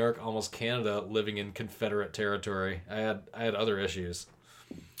upstate New York, almost Canada, living in Confederate territory. I had other issues.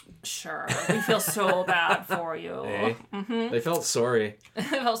 Sure. We feel so bad for you. Hey, they felt sorry. I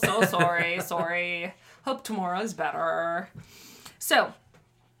felt so sorry. Hope tomorrow's better. So,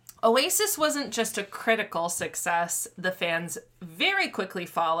 Oasis wasn't just a critical success. The fans very quickly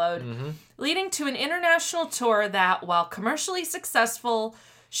followed, leading to an international tour that, while commercially successful,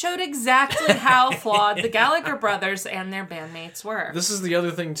 showed exactly how flawed the Gallagher brothers and their bandmates were. This is the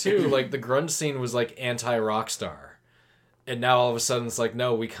other thing, too. Like, the grunge scene was, like, anti-rock star. And now, all of a sudden, it's like,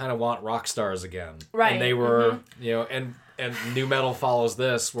 no, we kind of want rock stars again. Right. And they were, you know, and new metal follows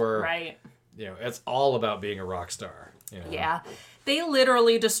this, where, right. you know, it's all about being a rock star. You know? Yeah. They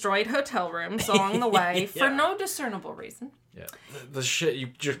literally destroyed hotel rooms along the way for no discernible reason. Yeah. The shit, you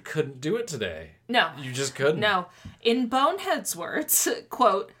just couldn't do it today. No. You just couldn't. No. In Bonehead's words,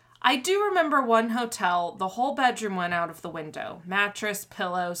 quote, I do remember one hotel, the whole bedroom went out of the window. Mattress,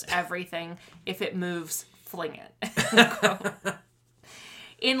 pillows, everything. If it moves, fling it.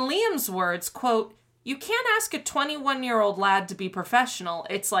 In Liam's words, quote, you can't ask a 21-year-old lad to be professional.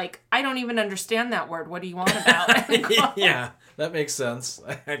 It's like, I don't even understand that word. What do you want about? Yeah, that makes sense.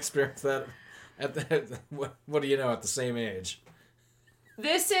 I experienced that what do you know, at the same age.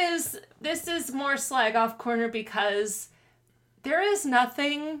 This is more slag off corner because there is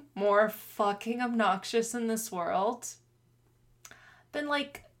nothing more fucking obnoxious in this world than,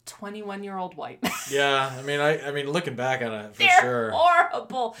 like, 21-year-old white men. Yeah, I mean, looking back on it, for They're sure.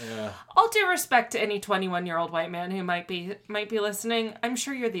 horrible. Yeah. All due respect to any 21-year-old white man who might be listening. I'm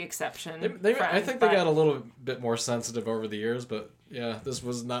sure you're the exception. I think they got a little bit more sensitive over the years, but yeah, this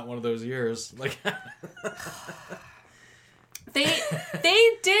was not one of those years. Like, They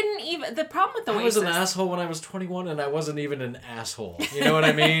didn't even... The problem with Oasis... I was an asshole when I was 21, and I wasn't even an asshole. You know what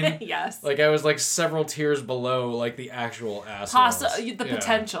I mean? Yes. Like, I was, like, several tiers below, like, the actual asshole. The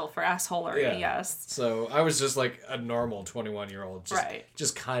potential for assholery, yes. So, I was just, like, a normal 21-year-old. Right.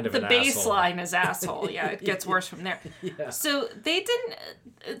 Just kind of the an asshole. The baseline is asshole. Yeah, it gets worse from there. Yeah. So, they didn't...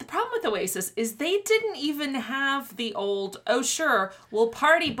 The problem with Oasis is they didn't even have the old, oh, sure, we'll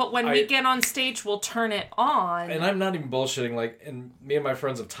party, but when we get on stage, we'll turn it on. And I'm not even bullshitting, like, and me and my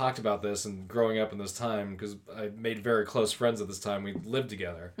friends have talked about this, and growing up in this time, because I made very close friends at this time, we lived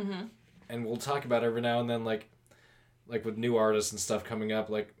together, and we'll talk about it every now and then, like with new artists and stuff coming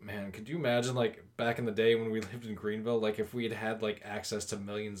up, like, man, could you imagine, like, back in the day when we lived in Greenville, like, if we had like, access to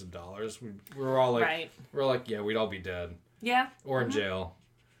millions of dollars, we were all like, right. we're like, yeah, we'd all be dead. Yeah. Or in jail.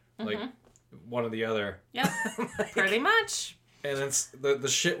 Like, one or the other. Yep, pretty much. And it's the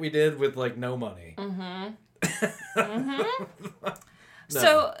shit we did with, like, no money. No.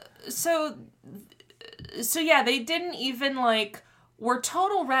 So yeah, they didn't even, like, were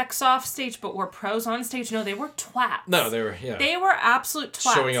total wrecks off stage, but were pros on stage. No, they were twats. No, they were, yeah. They were absolute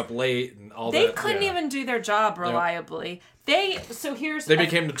twats. Showing up late and all that. They couldn't even do their job reliably. Yep. They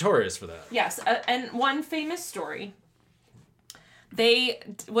became notorious for that. Yes, and one famous story. They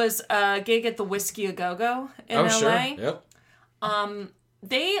was a gig at the Whiskey A Go-Go in LA. Sure. Yep.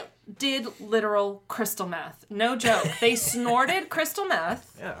 They did literal crystal meth. No joke. They snorted crystal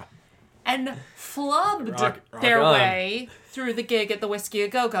meth. Yeah. And flubbed rock their on. way through the gig at the Whiskey A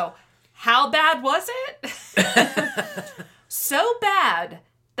Go-Go. How bad was it? So bad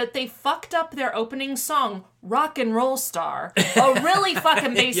that they fucked up their opening song, Rock and Roll Star. A really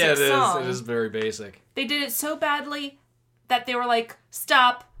fucking basic song. It is very basic. They did it so badly that they were like,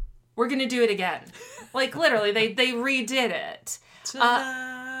 stop, we're gonna do it again. Like, literally, they redid it. Tonight,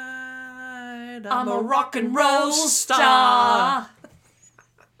 I'm a rock and roll star.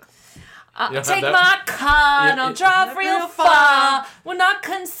 Take my car and I'll drive real far. We're not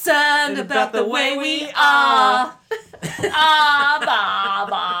concerned about the way we are. Ba,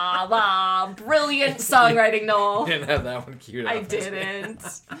 ba, ba. Brilliant songwriting, Noel. Didn't have that one queued up. I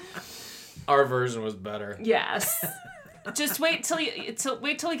didn't. Our version was better. Yes. Just wait till you get to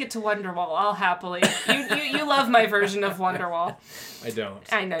Wonderwall. I'll happily. You love my version of Wonderwall. I don't.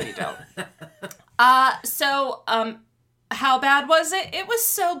 I know you don't. How bad was it? It was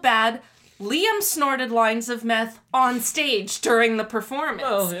so bad. Liam snorted lines of meth on stage during the performance.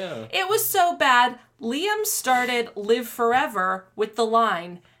 Oh, yeah. It was so bad, Liam started Live Forever with the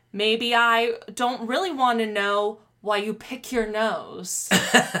line, maybe I don't really want to know why you pick your nose.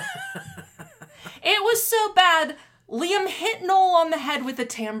 It was so bad, Liam hit Noel on the head with a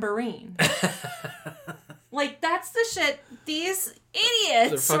tambourine. Like, that's the shit these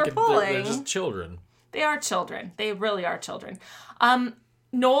idiots are pulling. They're just children. They are children. They really are children.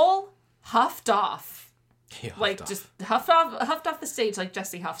 Noel huffed off. Just huffed off the stage like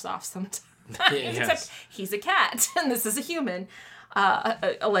Jesse huffs off sometimes. Yes. Except he's a cat and this is a human.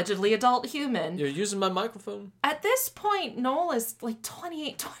 Allegedly adult human. You're using my microphone. At this point, Noel is like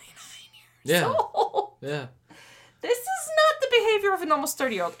 28, 29 years old. Yeah. This is not the behavior of an almost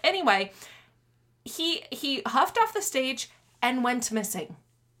 30-year-old. Anyway, he huffed off the stage and went missing.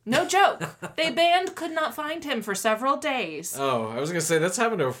 No joke. The band could not find him for several days. Oh, I was gonna say that's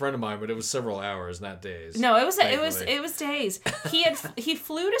happened to a friend of mine, but it was several hours, not days. No, it was days. He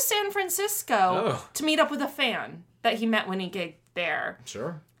flew to San Francisco to meet up with a fan that he met when he gigged there.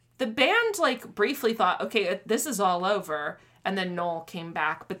 Sure. The band briefly thought, okay, this is all over, and then Noel came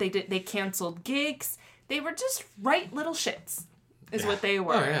back, but they canceled gigs. They were just right little shits, is what they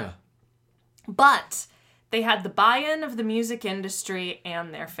were. Oh yeah. But they had the buy-in of the music industry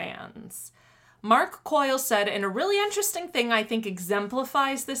and their fans. Mark Coyle said in a really interesting thing I think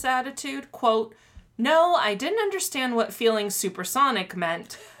exemplifies this attitude, quote, "No, I didn't understand what feeling supersonic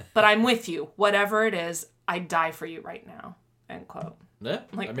meant, but I'm with you. Whatever it is, I'd die for you right now." End quote. Yeah,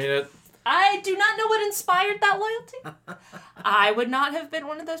 I do not know what inspired that loyalty. I would not have been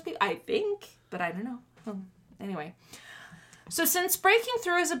one of those people, I think, but I don't know. Anyway. So since breaking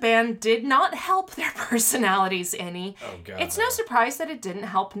through as a band did not help their personalities any, it's no surprise that it didn't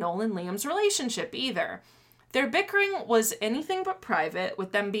help Noel and Liam's relationship either. Their bickering was anything but private,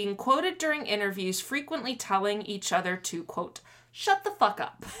 with them being quoted during interviews frequently telling each other to, quote, "shut the fuck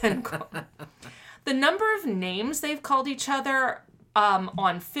up," end quote. The number of names they've called each other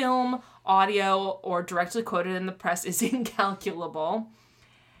on film, audio, or directly quoted in the press is incalculable.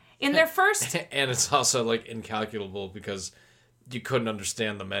 In their first... And it's also, incalculable because you couldn't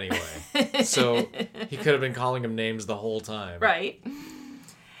understand them anyway. So he could have been calling them names the whole time. Right.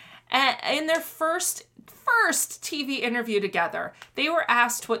 In their first TV interview together, they were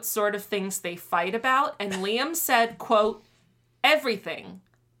asked what sort of things they fight about, and Liam said, quote, everything,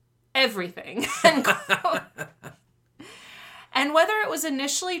 end quote. And whether it was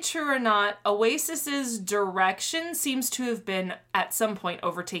initially true or not, Oasis's direction seems to have been at some point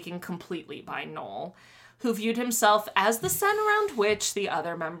overtaken completely by Noel, who viewed himself as the sun around which the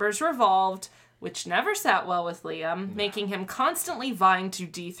other members revolved, which never sat well with Liam, making him constantly vying to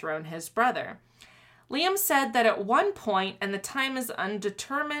dethrone his brother. Liam said that at one point, and the time is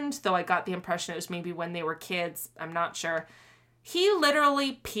undetermined, though I got the impression it was maybe when they were kids, I'm not sure, he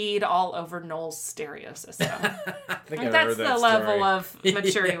literally peed all over Noel's stereo system. I think I've that's heard the that level story. of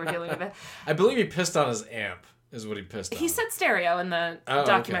maturity we're dealing with. I believe he pissed on his amp, is what he pissed on. He said stereo in the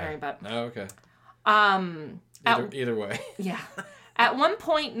documentary, okay. but... Oh, okay. Either way. Yeah. At one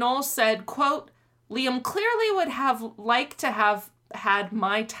point, Noel said, quote, "Liam clearly would have liked to have had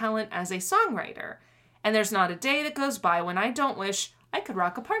my talent as a songwriter. And there's not a day that goes by when I don't wish I could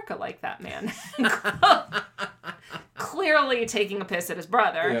rock a parka like that man." Clearly taking a piss at his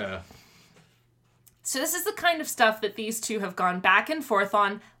brother. Yeah. So this is the kind of stuff that these two have gone back and forth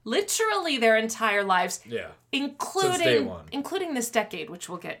on literally their entire lives. Yeah. Since day one. Including this decade, which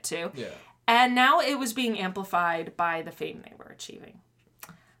we'll get to. Yeah. And now it was being amplified by the fame they were achieving.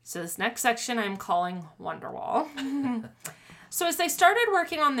 So this next section I'm calling Wonderwall. So as they started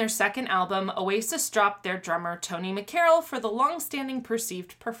working on their second album, Oasis dropped their drummer Tony McCarroll for the long-standing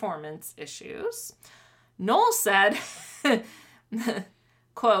perceived performance issues. Noel said,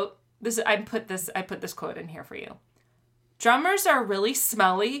 quote, I put this quote in here for you. "Drummers are really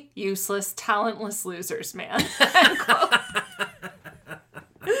smelly, useless, talentless losers, man." End quote.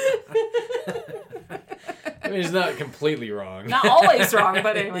 I mean, he's not completely wrong. Not always wrong,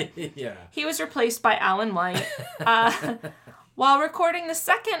 but anyway. Yeah. He was replaced by Alan White. While recording the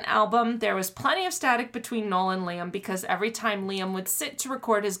second album, there was plenty of static between Noel and Liam because every time Liam would sit to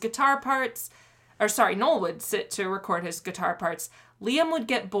record his guitar parts, Noel would sit to record his guitar parts, Liam would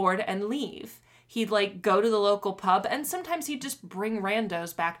get bored and leave. He'd go to the local pub, and sometimes he'd just bring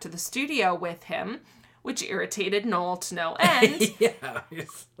randos back to the studio with him, which irritated Noel to no end. Yeah.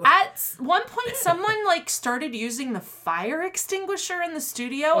 At one point, someone started using the fire extinguisher in the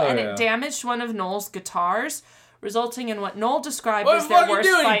studio, it damaged one of Noel's guitars, resulting in what Noel described as their worst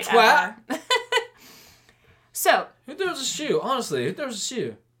fight ever. So, who throws a shoe? Honestly, who throws a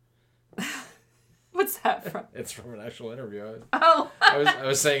shoe? What's that from? It's from an actual interview. I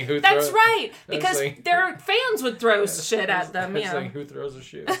was saying who. That's right, because their fans would throw shit at them. I was saying who throws a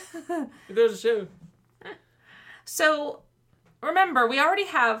shoe? Who throws a shoe? So, remember, we already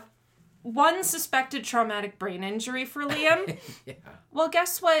have one suspected traumatic brain injury for Liam. Yeah. Well,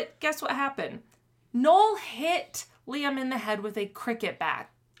 guess what? Guess what happened? Noel hit Liam in the head with a cricket bat.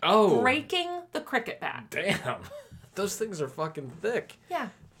 Oh. Breaking the cricket bat. Damn. Those things are fucking thick. Yeah.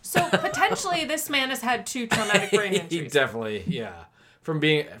 So, potentially, this man has had 2 traumatic brain injuries. He definitely, yeah. From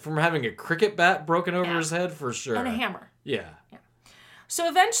having a cricket bat broken over his head, for sure. And a hammer. Yeah. So,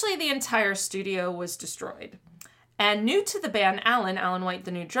 eventually, the entire studio was destroyed. And new to the band, Alan White,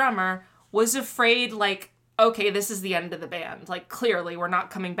 the new drummer, was afraid, okay, this is the end of the band. Clearly, we're not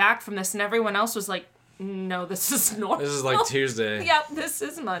coming back from this. And everyone else was No, this is normal. This is like Tuesday. Yep, this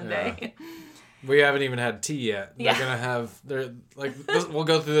is Monday. Yeah. We haven't even had tea yet. Yeah. They're gonna have. We'll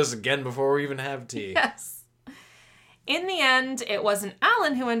go through this again before we even have tea. Yes. In the end, it wasn't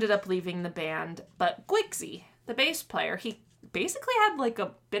Alan who ended up leaving the band, but Gwigsy, the bass player. He basically had like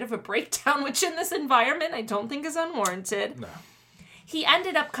a bit of a breakdown, which in this environment I don't think is unwarranted. No. He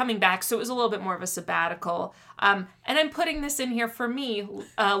ended up coming back, so it was a little bit more of a sabbatical. And I'm putting this in here for me.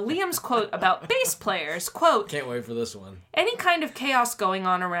 Liam's quote about bass players, quote, Can't wait for this one. any kind of chaos going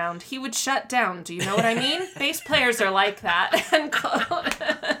on around, he would shut down. Do you know what I mean? Bass players are like that. End quote.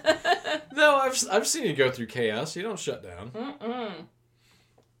 No, I've seen you go through chaos. You don't shut down.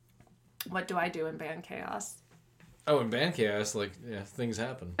 What do I do in band chaos? Oh, in band chaos, things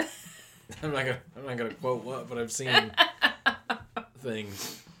happen. I'm not gonna quote what, but I've seen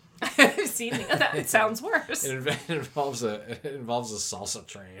things. I've seen that. Sounds worse. It involves a salsa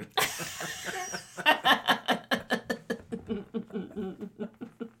train.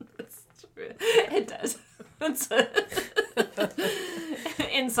 It does. It's a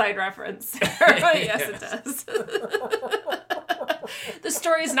inside reference. Yes, it does. The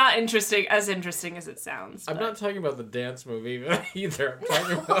story's not as interesting as it sounds. I'm not talking about the dance movie either. I'm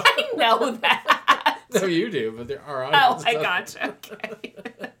talking about... I know that. No, you do, but there are audience. Oh, I gotcha. Okay.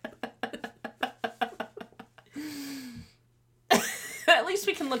 At least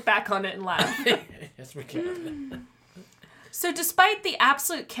we can look back on it and laugh. Yes, we can. So despite the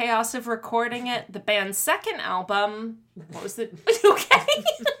absolute chaos of recording it, the band's second album... What was it? Okay.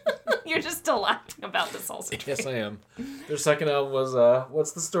 You're just still laughing about this whole situation. Yes, I am. Their second album was,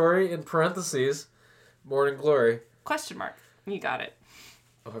 what's the story? In parentheses, Morning Glory. Question mark. You got it.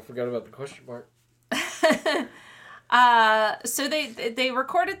 Oh, I forgot about the question mark. So they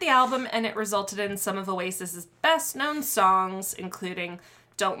recorded the album, and it resulted in some of Oasis's best-known songs, including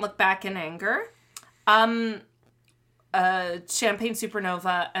Don't Look Back in Anger, Champagne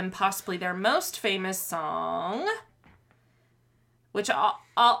Supernova, and possibly their most famous song, which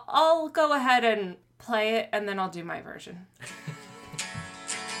I'll go ahead and play it, and then I'll do my version.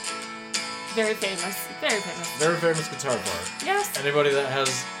 Very famous. Very famous. Very famous guitar part. Yes. Anybody that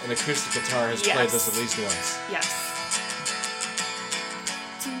has an acoustic guitar has Yes. played this at least once. Yes.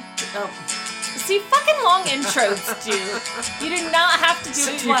 Oh. See, fucking long intros, dude. You do not have to do it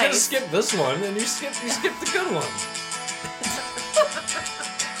See, you could twice. skip this one, and you skipped the good one.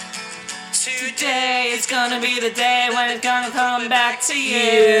 Today is gonna be the day when it's gonna come back to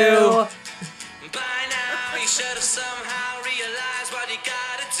you. By now, you should have somehow realized what you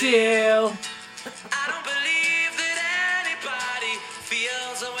gotta do. Do. I don't believe that anybody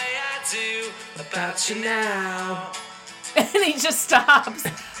feels the way I do about you now. And he just stops.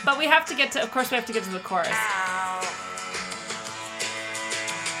 But we have to get to the chorus.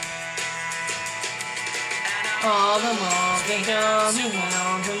 All the morning down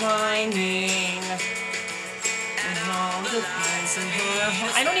around the winding. And all the things in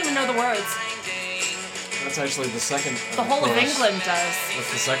her. I don't even know the words. That's actually the second The whole of chorus. England does.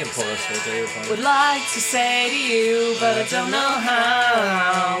 That's the second chorus right there. You're playing. Would like to say to you, but I don't know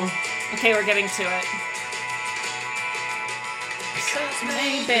how. Okay, we're getting to it.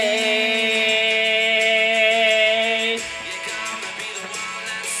 Maybe.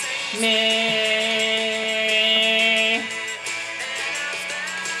 Me.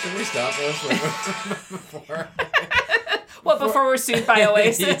 Should we stop this before? What, before we're sued by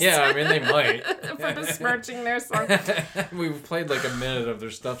Oasis? Yeah, I mean, they might. For besmirching their song. We've played like a minute of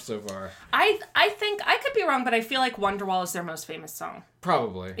their stuff so far. I think, I could be wrong, but I feel like Wonderwall is their most famous song.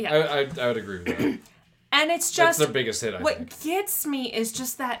 Probably. Yeah. I would agree with that. And it's That's just... their biggest hit, I What think. gets me is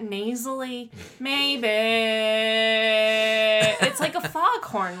just that nasally, maybe. It's like a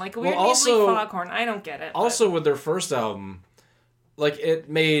foghorn, like a weird nasally foghorn. I don't get it. Also, with their first album, like, it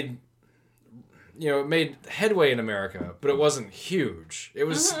made headway in America, but it wasn't huge. It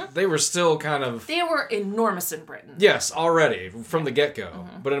was, they were still kind of... They were enormous in Britain. Yes, already, from the get-go.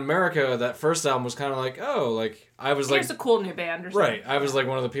 But in America, that first album was kind of like, oh, like, I was Here's like... a cool new band or something. Right, I was like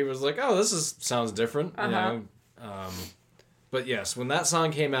one of the people who was like, oh, sounds different, you know? But yes, when that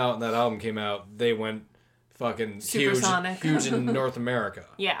song came out and that album came out, they went fucking Supersonic. huge in North America.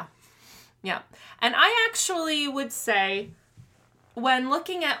 Yeah. Yeah. And I actually would say, when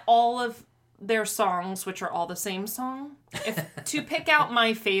looking at all of their songs, which are all the same song, if to pick out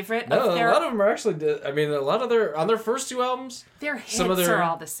my favorite No, of their... a lot of them are actually... I mean, a lot of on their first two albums... Their hits some of their, are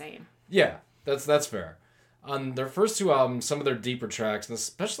all the same. Yeah, that's fair. On their first two albums, some of their deeper tracks, and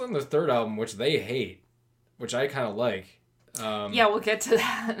especially on their third album, which they hate, which I kind of like... yeah, we'll get to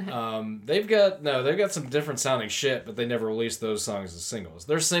that. They've got some different sounding shit, but they never released those songs as singles.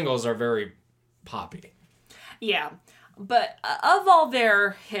 Their singles are very poppy. Yeah. But of all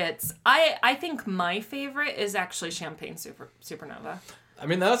their hits, I think my favorite is actually Champagne Supernova. I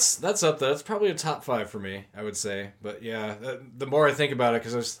mean, that's up there. That's probably a top 5 for me, I would say. But yeah, the more I think about it,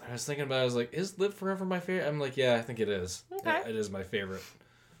 because I was thinking about it, I was like, is Live Forever my favorite? I'm like, yeah, I think it is. Okay. Yeah, it is my favorite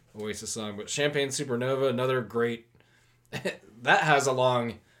Oasis song. But Champagne Supernova, another great... that has a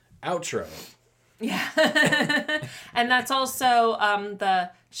long outro. Yeah. And that's also the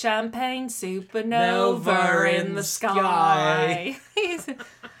Champagne Supernova in the sky.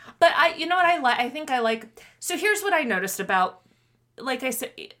 But you know what I like? I think I like... So here's what I noticed about... Like I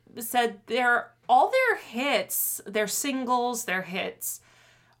said, all their hits, their singles, their hits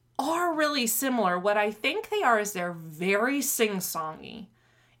are really similar. What I think they are is they're very sing-songy.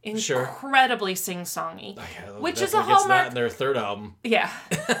 Incredibly sing-songy. Oh, yeah, which is a hallmark. That in their third album. Yeah.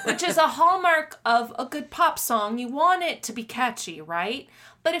 Which is a hallmark of a good pop song. You want it to be catchy, right?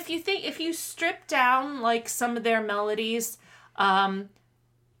 But if you strip down like some of their melodies, what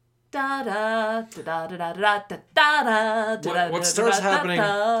starts happening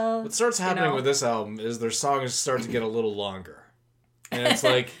with this album is their songs start to get a little longer. And it's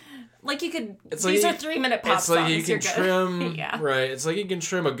like like you could these are 3-minute pop it's songs. Like you can trim right. It's like you can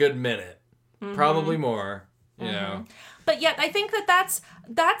trim a good minute. Probably more. You know. But yet I think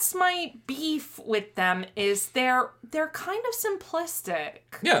that's my beef with them is they're kind of simplistic.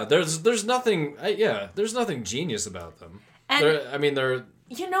 Yeah, there's nothing there's nothing genius about them. And they're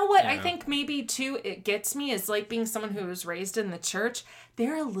you know what I think maybe too it gets me is like being someone who was raised in the church,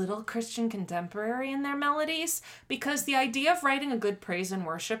 they're a little Christian contemporary in their melodies because the idea of writing a good praise and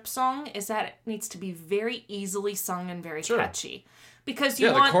worship song is that it needs to be very easily sung and very catchy. Because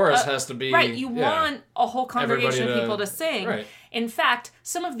you want the chorus has to be right. You want a whole congregation of people to sing. Right. In fact,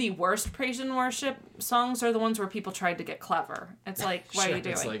 some of the worst praise and worship songs are the ones where people tried to get clever. It's like, what are you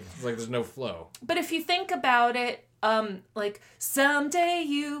doing? It's like there's no flow. But if you think about it, like someday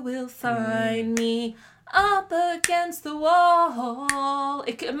you will find me up against the wall.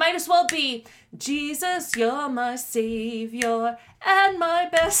 It might as well be Jesus, you're my savior and my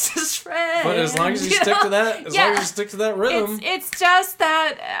bestest friend. But as long as you stick to that, long as you stick to that rhythm, it's just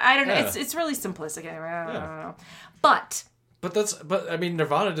that I don't know. It's really simplistic anyway. I don't know. But I mean,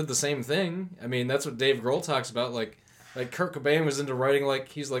 Nirvana did the same thing. I mean, that's what Dave Grohl talks about. Like Kurt Cobain was into writing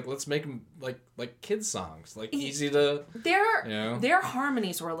let's make them like kids songs, like easy to. Their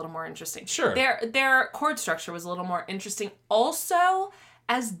harmonies were a little more interesting. Sure. Their chord structure was a little more interesting. Also,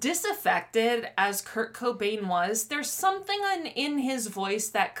 as disaffected as Kurt Cobain was, there's something in his voice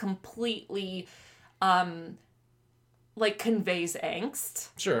that completely, conveys angst.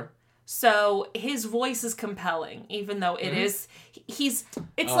 Sure. So his voice is compelling, even though it is.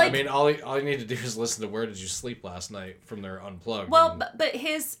 I mean, all you need to do is listen to "Where Did You Sleep Last Night" from their Unplugged. Well, but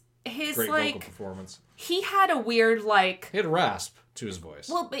his great vocal performance. He had a weird He had a rasp to his voice.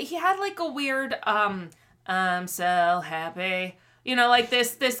 Well, but he had a weird I'm so happy. You know, like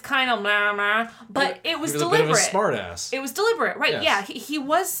this kind of but it was deliberate. He was a bit of a smart ass. It was deliberate, right? Yes. Yeah, he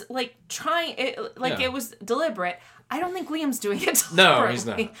was trying it, it was deliberate. I don't think Liam's doing it deliberately. No, he's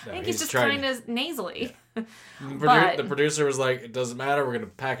not. No, I think he's just kind of nasally. Yeah. The producer was like, "It doesn't matter. We're going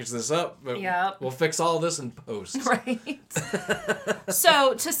to package this up. But we'll fix all this in post." Right.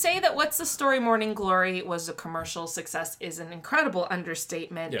 So to say that "What's the Story, Morning Glory" was a commercial success is an incredible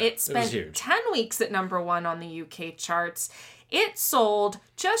understatement. Yeah, it spent 10 weeks at #1 on the UK charts. It sold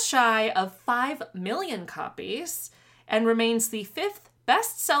just shy of 5 million copies and remains the 5th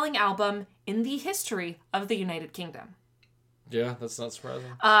best-selling album in the history of the United Kingdom. Yeah, that's not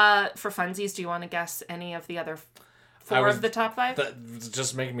surprising. For funsies, do you want to guess any of the other 4 of the top 5? That's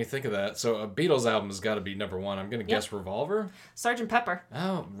just making me think of that. So a Beatles album has got to be #1. I'm going to guess Revolver. Sgt. Pepper.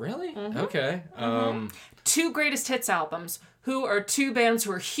 Oh, really? Mm-hmm. Okay. 2 greatest hits albums. Who are 2 bands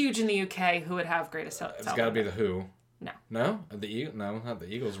who are huge in the UK who would have greatest hits albums? It's got to be The Who. No. No? No, not the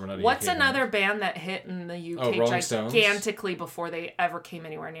Eagles. We're not a What's UK another band. band that hit in the UK gigantically before they ever came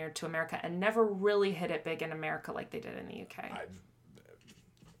anywhere near to America and never really hit it big in America like they did in the UK?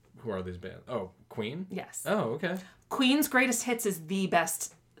 Who are these bands? Oh, Queen? Yes. Oh, okay. Queen's Greatest Hits is the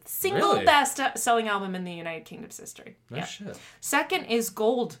best best-selling album in the United Kingdom's history. No shit. Second is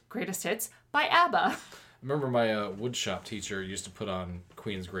Gold Greatest Hits by ABBA. I remember my woodshop teacher used to put on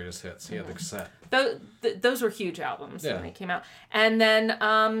Queen's Greatest Hits. He had the cassette. Those were huge albums when they came out. And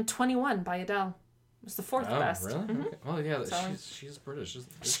then 21 by Adele was the 4th best. Really? Mm-hmm. Okay. Well, yeah, she's British.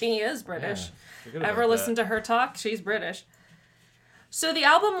 She is British. Yeah, ever listen to her talk? She's British. So the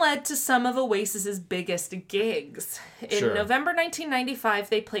album led to some of Oasis's biggest gigs. In November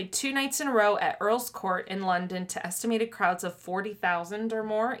 1995, they played 2 nights in a row at Earl's Court in London to estimated crowds of 40,000 or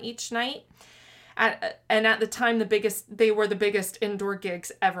more each night. And at the time, they were the biggest indoor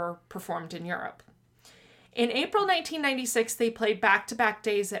gigs ever performed in Europe. In April 1996, they played back-to-back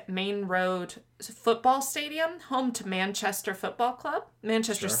days at Main Road Football Stadium, home to Manchester Football Club.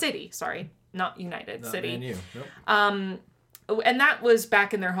 Manchester City, sorry, not United City. Man U. Nope. And that was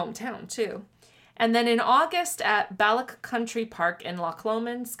back in their hometown, too. And then in August at Balloch Country Park in Loch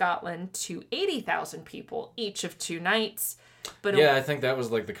Lomond, Scotland, to 80,000 people each of 2 nights. But Yeah, I think that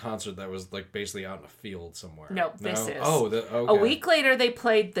was like the concert that was like basically out in a field somewhere. No, this is. Oh, okay. A week later, they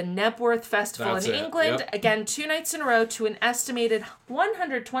played the Nebworth Festival That's in it, England. yep. Again, 2 nights in a row to an estimated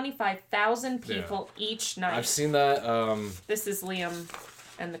 125,000 people each night. I've seen that. This is Liam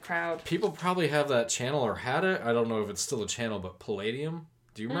and the crowd. People probably have that channel or had it. I don't know if it's still a channel, but Palladium.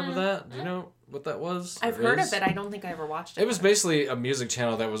 Do you remember that? Do you know what that was? I've heard of it. I don't think I ever watched it. It was basically a music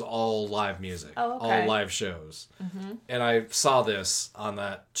channel that was all live music. Oh, okay. All live shows. Mm-hmm. And I saw this on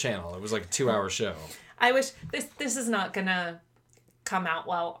that channel. It was like a 2-hour show. I wish this is not gonna come out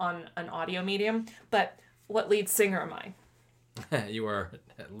well on an audio medium, but what lead singer am I? You are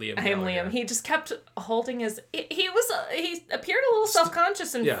Liam. I am Gallagher. Liam. He just kept holding his. He appeared a little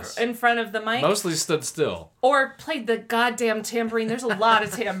self-conscious in front of the mic. Mostly stood still. Or played the goddamn tambourine. There's a lot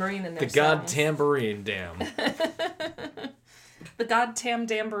of tambourine in there. The god tambourine, damn. The goddamn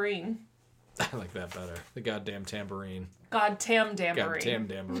tambourine. I like that better. The goddamn tambourine. Goddamn tambourine. Goddamn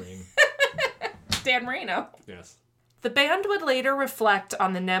tambourine. Dan Marino. Yes. The band would later reflect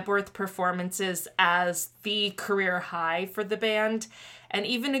on the Nebworth performances as the career high for the band, and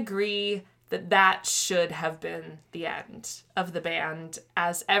even agree that that should have been the end of the band,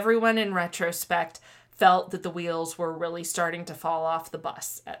 as everyone in retrospect felt that the wheels were really starting to fall off the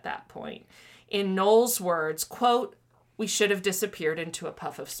bus at that point. In Noel's words, quote, "We should have disappeared into a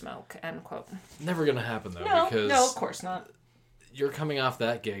puff of smoke," end quote. Never gonna happen though, because No, of course not. you're coming off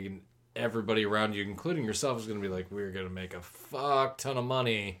that gig and everybody around you, including yourself, is gonna be like, we're gonna make a fuck ton of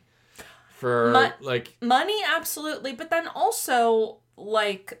money for like money, absolutely, but then also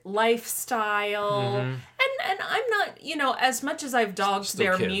like lifestyle, and I'm not, as much as I've dogged Still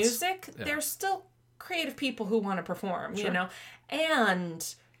their kids. music, there's still creative people who want to perform,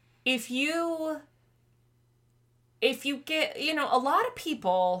 and if you get, a lot of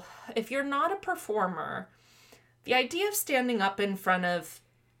people, if you're not a performer, the idea of standing up in front of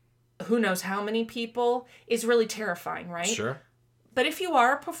who knows how many people is really terrifying, right? Sure. But if you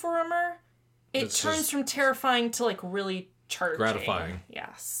are a performer, it's turns just from terrifying to like really charging. gratifying.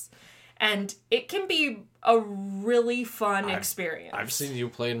 Yes. And it can be a really fun experience. I've seen you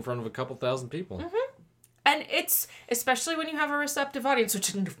play in front of a couple thousand people. Mm-hmm. And it's, especially when you have a receptive audience,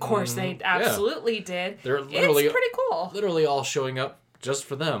 which of course they absolutely did. They're literally, it's pretty cool. Literally all showing up just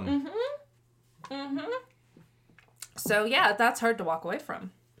for them. So yeah, that's hard to walk away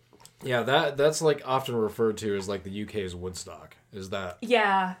from. Yeah, that's like often referred to as like the UK's Woodstock. Is that?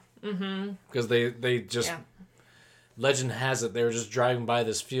 Yeah. Because they just legend has it they were just driving by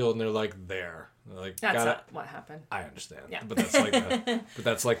this field and they're like there. They're like, That's not what happened. I understand. Yeah. But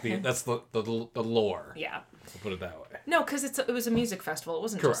that's like that's the lore. Yeah. We'll put it that way. No, because it was a music festival. It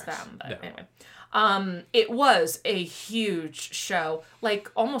wasn't just them. But No. anyway, it was a huge show.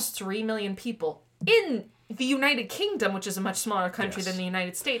 Like almost 3 million people in the United Kingdom, which is a much smaller country than the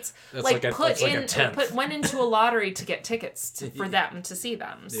United States, That's like a tenth. went into a lottery to get tickets for them to see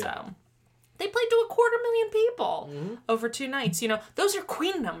them. So they played to 250,000 people over 2 nights. Those are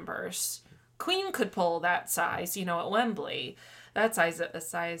Queen numbers. Queen could pull that size, at Wembley. That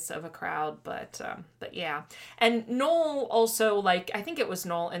size of a crowd, but yeah. And Noel also, I think it was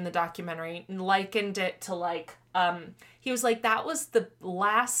Noel in the documentary, likened it to he was like, that was the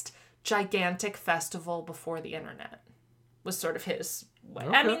last gigantic festival before the internet, was sort of his way.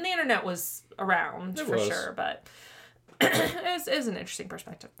 Okay. I mean, the internet was around It for was. sure, but it was an interesting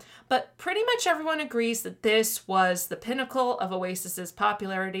perspective. But pretty much everyone agrees that this was the pinnacle of Oasis's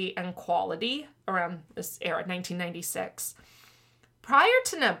popularity and quality around this era, 1996. Prior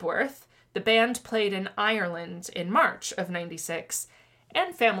to Nebworth, the band played in Ireland in March of 96,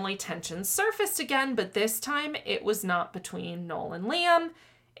 and family tensions surfaced again, but this time it was not between Noel and Liam.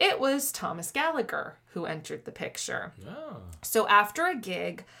 It was Thomas Gallagher who entered the picture. Oh. So after a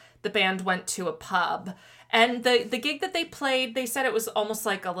gig, the band went to a pub, and the gig that they played, they said it was almost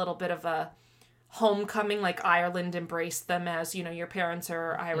like a little bit of a homecoming, like Ireland embraced them as, your parents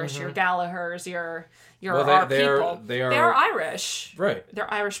are Irish, your Gallaghers, you're our people. They are Irish. Right.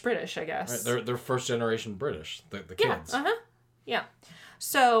 They're Irish-British, I guess. Right. They're first generation British, the kids. Yeah.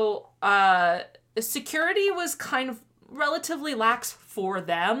 So, security was kind of relatively lax for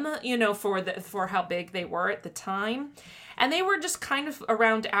them, for how big they were at the time. And they were just kind of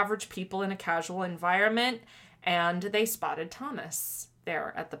around average people in a casual environment, and they spotted Thomas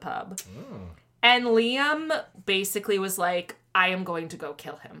there at the pub. And Liam basically was like, I am going to go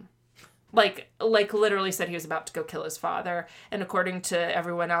kill him. Like literally said he was about to go kill his father. And according to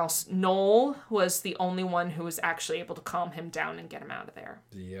everyone else, Noel was the only one who was actually able to calm him down and get him out of there.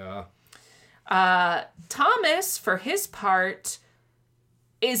 Yeah. Thomas, for his part,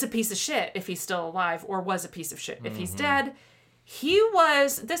 is a piece of shit if he's still alive, or was a piece of shit if he's dead. He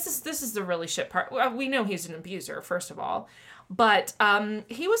was, this is the really shit part. We know he's an abuser, first of all. But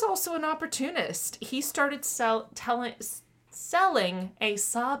he was also an opportunist. He started selling a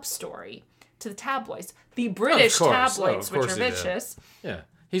sob story to the tabloids. The British tabloids, which are vicious. Yeah.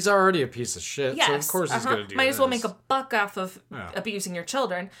 He's already a piece of shit, yes, so of course he's going to do Might this. as well make a buck off of abusing your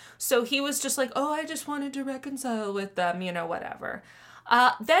children. So he was just like, I just wanted to reconcile with them, whatever.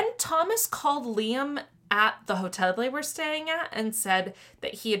 Then Thomas called Liam at the hotel they were staying at and said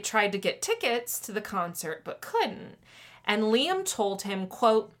that he had tried to get tickets to the concert but couldn't. And Liam told him,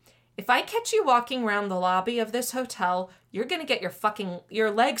 quote, if I catch you walking around the lobby of this hotel, you're going to get your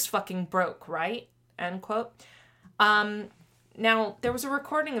legs fucking broke, right? End quote. Now, there was a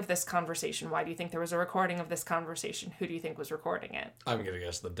recording of this conversation. Why do you think there was a recording of this conversation? Who do you think was recording it? I'm going to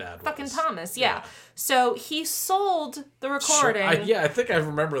guess the dad was. Fucking Thomas, yeah. So he sold the recording. Sure. I think I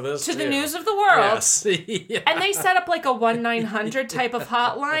remember this to the News of the World. Yes. Yeah. And they set up like a 1-900 type of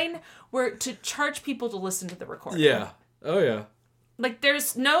hotline to charge people to listen to the recording. Yeah. Oh, yeah. Like,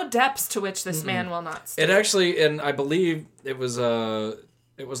 there's no depths to which this man will not stay. It actually, and I believe it was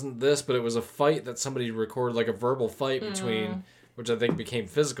it wasn't this, but it was a fight that somebody recorded, like a verbal fight between, which I think became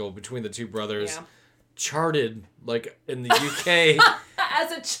physical, between the two brothers. Yeah. Charted, like, in the UK.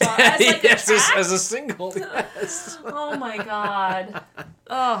 as a child. As a single. Yes. Oh, my God.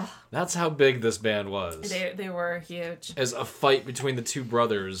 Oh. That's how big this band was. They were huge. As a fight between the two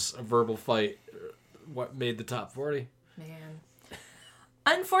brothers, a verbal fight, what made the top 40. Man.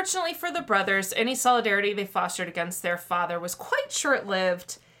 Unfortunately for the brothers, any solidarity they fostered against their father was quite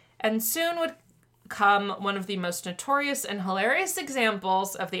short-lived, and soon would come one of the most notorious and hilarious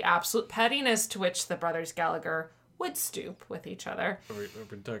examples of the absolute pettiness to which the brothers Gallagher would stoop with each other. Are we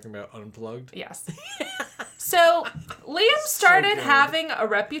talking about Unplugged? Yes. So, Liam started having a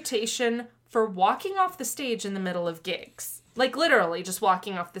reputation for walking off the stage in the middle of gigs. Like, literally, just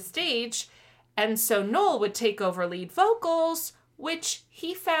walking off the stage. And so Noel would take over lead vocals, which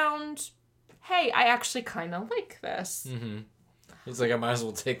he found, hey, I actually kind of like this. Mm-hmm. He's like, I might as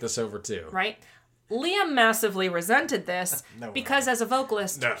well take this over too. Right? Liam massively resented this because as a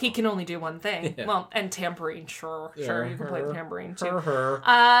vocalist, he can only do one thing. Yeah. Well, and tambourine, sure, you can play the tambourine too.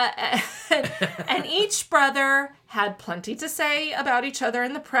 And each brother had plenty to say about each other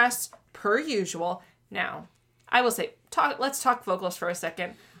in the press, per usual. Now, I will say, let's talk vocals for a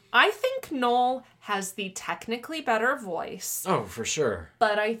second. I think Noel has the technically better voice. Oh, for sure.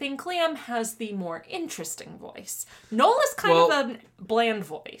 But I think Liam has the more interesting voice. Noel is kind of a bland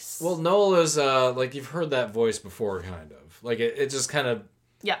voice. Well, Noel is, like, you've heard that voice before, kind of. Like, it just kind of...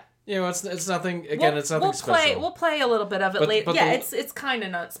 Yeah. It's nothing, again, it's nothing special. We'll play a little bit of it later. Yeah, it's kind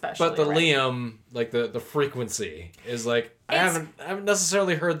of not special. But the Liam, like, the frequency is, like, I haven't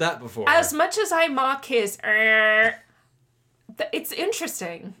necessarily heard that before. As much as I mock his... It's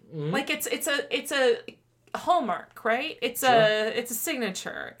interesting. Mm-hmm. Like it's a hallmark, right? It's a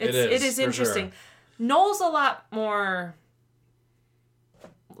signature. It is interesting. Sure. Noel's a lot more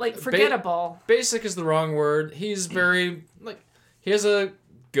like forgettable. Basic is the wrong word. He's very he has a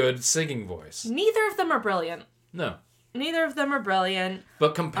good singing voice. Neither of them are brilliant. No. Neither of them are brilliant.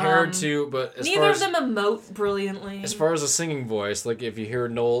 But compared to, neither of them emote brilliantly. As far as a singing voice, like if you hear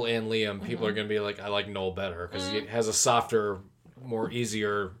Noel and Liam, people are going to be like, I like Noel better because he has a softer, more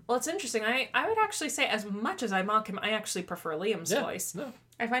easier. Well, it's interesting. I would actually say, as much as I mock him, I actually prefer Liam's voice. No.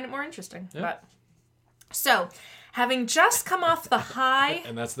 I find it more interesting. Yeah. But so, having just come off the high,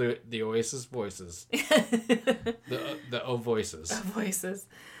 and that's the Oasis voices, the O voices, voices.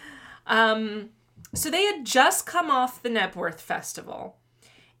 So they had just come off the Knebworth Festival,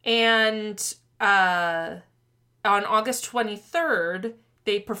 and on August 23rd,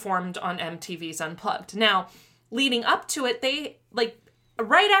 they performed on MTV's Unplugged. Now, leading up to it, they,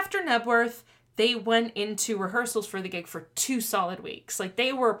 right after Knebworth, they went into rehearsals for the gig for 2 solid weeks. Like,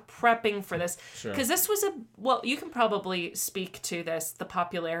 they were prepping for this. Because this was you can probably speak to this, the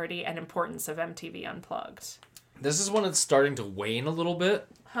popularity and importance of MTV Unplugged. This is when it's starting to wane a little bit.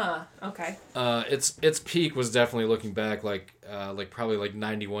 Huh, okay. Its peak was definitely looking back probably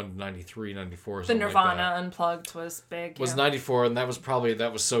 91 to 93, 94, something the Nirvana Unplugged was big. Was 94, and that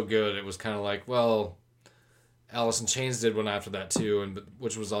was so good. It was kind of like, well, Alice in Chains did one after that too,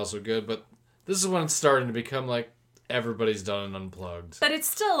 which was also good. But this is when it's starting to become like everybody's done an Unplugged. But it's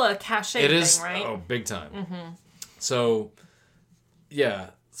still a cachet thing, right? Oh, big time. So,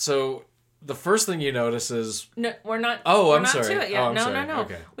 yeah. So the first thing you notice is... No, we're not... Oh, we're I'm not sorry. To it yet. Oh, I'm no, sorry. no.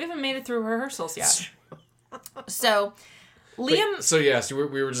 Okay. We haven't made it through rehearsals yet. So, Liam... So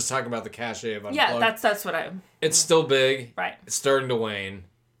we were just talking about the cachet of Unplugged. Yeah, that's what I... It's still big. Right. It's starting to wane.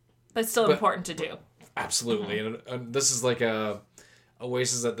 But still important to do. Absolutely. And this is like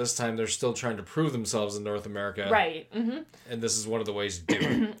Oasis at this time, they're still trying to prove themselves in North America. Right. And this is one of the ways to do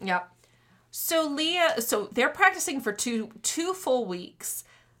it. Yep. So they're practicing for two full weeks.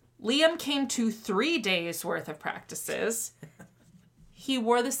 Liam came to 3 days worth of practices. He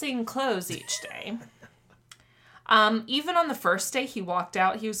wore the same clothes each day. Even on the first day he walked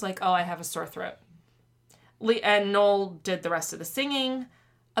out, he was like, "Oh, I have a sore throat." And Noel did the rest of the singing.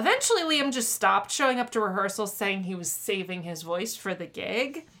 Eventually, Liam just stopped showing up to rehearsals, saying he was saving his voice for the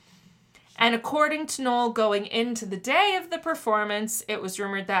gig. And according to Noel, going into the day of the performance, it was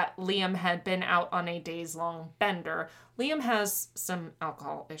rumored that Liam had been out on a days-long bender. Liam has some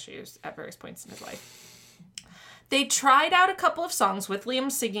alcohol issues at various points in his life. They tried out a couple of songs with Liam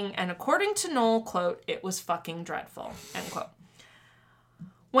singing, and according to Noel, quote, "It was fucking dreadful," end quote.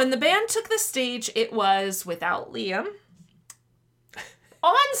 When the band took the stage, it was without Liam.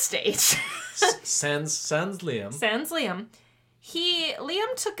 On stage. Sans Liam. Sans Liam.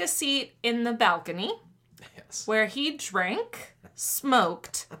 Liam took a seat in the balcony. Yes. Where he drank,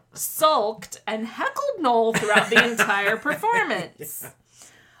 smoked, sulked, and heckled Noel throughout the entire performance.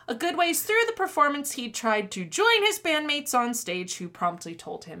 A good ways through the performance, he tried to join his bandmates on stage, who promptly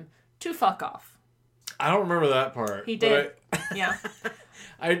told him to fuck off. I don't remember that part. He did. Yeah.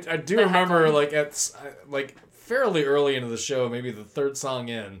 I do remember, like, fairly early into the show, maybe the third song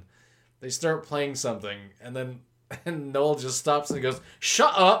in, they start playing something, and Noel just stops and goes,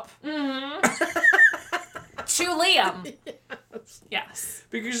 "Shut up!" To Liam. Yes.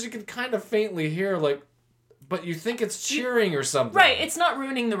 Because you can kind of faintly hear, like, but you think it's cheering or something. Right, it's not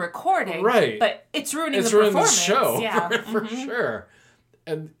ruining the recording. Right. But it's ruining the ruining performance. the show, Yeah. for sure.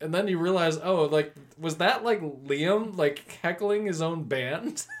 And then you realize, oh, like, was that, like, Liam, like, heckling his own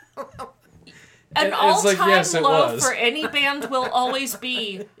band? An all-time yes, it low was. for any band will always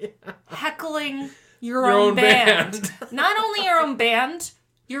be heckling your own band. Not only your own band,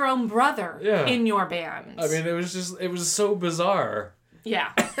 your own brother in your band. I mean, it was so bizarre.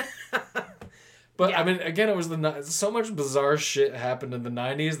 Yeah. But, I mean, again, it was so much bizarre shit happened in the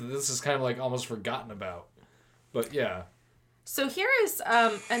 90s that this is kind of, like, almost forgotten about. But, yeah. So here is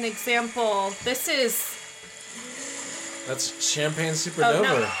an example. This is... That's Champagne Supernova. Oh,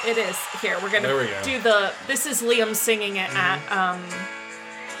 no, it is. Here, we're going to do the... This is Liam singing it at...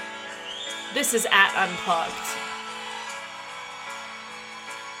 This is at Unplugged.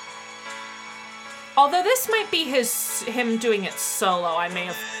 Although this might be him doing it solo, I may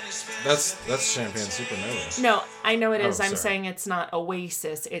have... That's Champagne Supernova. No, I know it is. I'm sorry. saying it's not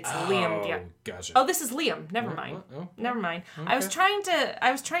Oasis. It's Liam. Yeah. Gotcha. Oh, this is Liam. Never mind. Never mind. Okay. I was trying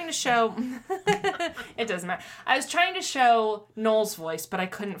to show. It doesn't matter. I was trying to show Noel's voice, but I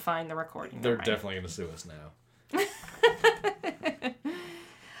couldn't find the recording. They're definitely going to sue us now.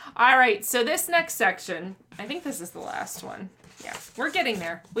 All right. So this next section, I think this is the last one. Yeah, we're getting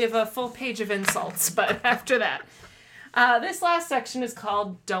there. We have a full page of insults, but after that. This last section is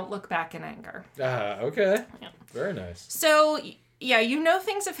called "Don't Look Back in Anger." Okay. Yeah. Very nice. So, yeah, you know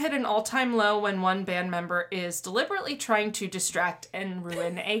things have hit an all-time low when one band member is deliberately trying to distract and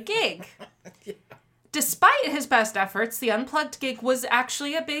ruin a gig. Yeah. Despite his best efforts, the Unplugged gig was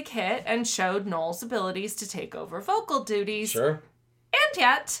actually a big hit and showed Noel's abilities to take over vocal duties. Sure. And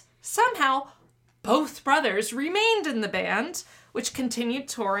yet, somehow, both brothers remained in the band, which continued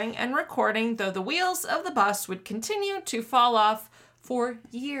touring and recording, though the wheels of the bus would continue to fall off for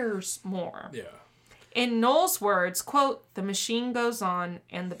years more. Yeah. In Noel's words, quote, "The machine goes on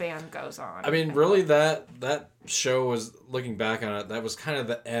and the band goes on." I mean, really, that show was, looking back on it, that was kind of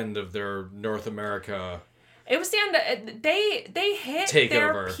the end of their North America. It was the end. They hit takeover.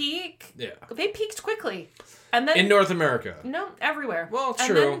 Their peak. Yeah. They peaked quickly. And then, in North America. No, everywhere. Well, true.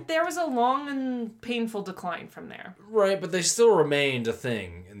 And then there was a long and painful decline from there. Right, but they still remained a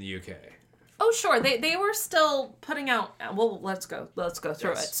thing in the UK. Oh, sure. They were still putting out... Well, let's go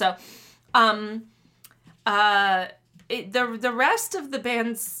through it. So, the rest of the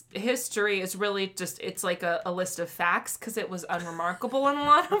band's history is really just... It's like a list of facts because it was unremarkable in a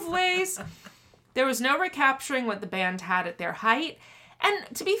lot of ways. There was no recapturing what the band had at their height.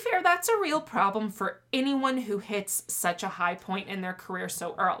 And to be fair, that's a real problem for anyone who hits such a high point in their career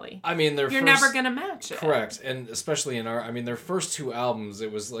so early. I mean, you're never going to match it. Correct. And especially their first 2 albums,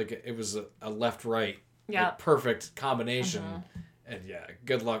 it was a left-right, perfect combination. And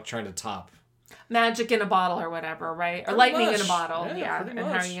good luck trying to top Magic in a Bottle or whatever, right? Or Lightning in a Bottle. Yeah. And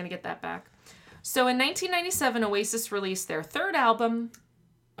how are you going to get that back? So in 1997, Oasis released their 3rd album.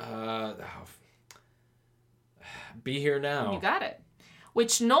 Be Here Now. You got it.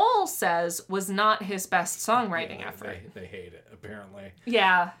 Which Noel says was not his best songwriting effort. They hate it, apparently.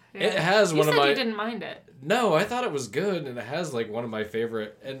 Yeah. It has one of my... You didn't mind it. No, I thought it was good, and it has, one of my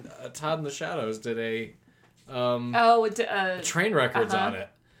favorite... And Todd in the Shadows did a... Train Records on it.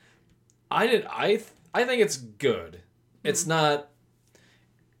 I think it's good. It's not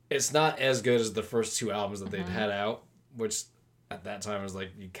as good as the first 2 albums that they'd had out, which at that time was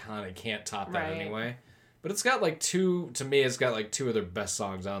you kind of can't top that anyway. But it's got two of their best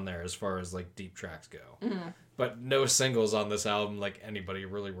songs on there as far as deep tracks go. But no singles on this album anybody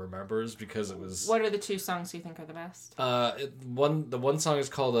really remembers because it was... What are the 2 songs you think are the best? The one song is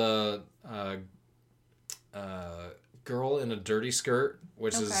called Girl in a Dirty Skirt,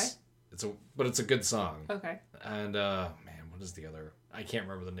 which is... It's a good song. Okay. And what is the other? I can't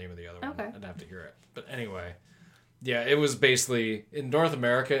remember the name of the other one. I'd have to hear it. But anyway, yeah, it was basically in North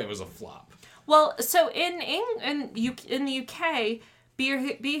America. It was a flop. Well, so in the UK,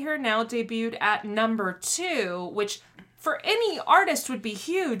 Be Here Now debuted at number 2, which for any artist would be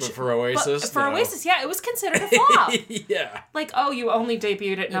huge. But for Oasis, Oasis, yeah, it was considered a flop. Yeah. You only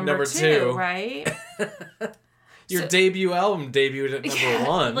debuted at number 2, right? Your debut album debuted at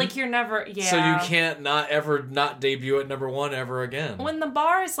number 1. You're never, So you can't not debut at number 1 ever again. When the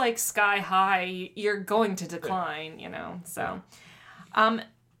bar is sky high, you're going to decline, So,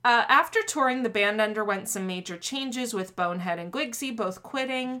 after touring, the band underwent some major changes with Bonehead and Guigsy both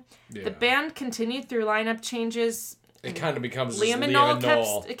quitting. Yeah. The band continued through lineup changes. It kind of becomes Liam and Noel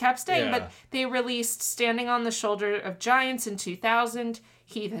kept staying, but they released Standing on the Shoulder of Giants in 2000,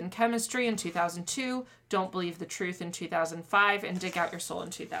 Heathen Chemistry in 2002, Don't Believe the Truth in 2005, and Dig Out Your Soul in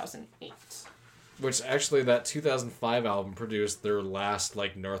 2008. Which actually, that 2005 album produced their last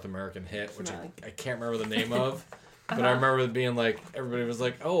North American hit, which I can't remember the name of. But I remember it being everybody was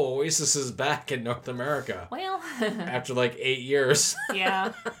oh, Oasis is back in North America. Well. After 8 years.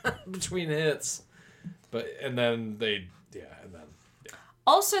 Yeah. Between hits.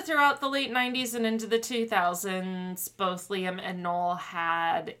 Also, throughout the late 90s and into the 2000s, both Liam and Noel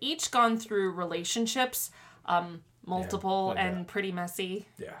had each gone through relationships, multiple and pretty messy.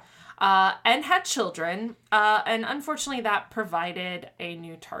 Yeah. And had children. And unfortunately, that provided a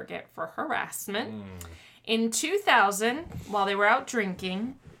new target for harassment. In 2000, while they were out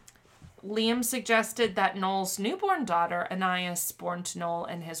drinking, Liam suggested that Noel's newborn daughter, Anais, born to Noel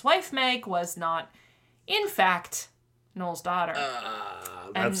and his wife Meg, was not, in fact, Noel's daughter.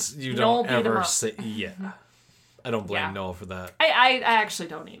 You don't ever say... Yeah. I don't blame Noel for that. I actually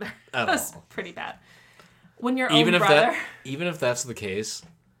don't either. It was pretty bad. When your even own brother... Even if that's the case,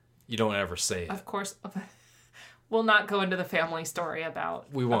 you don't ever say it. Of course... We'll not go into the family story about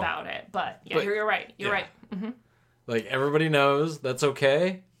it, but you're right. You're right. Mm-hmm. Everybody knows that's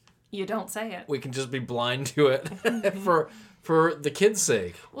okay. You don't say it. We can just be blind to it for the kids'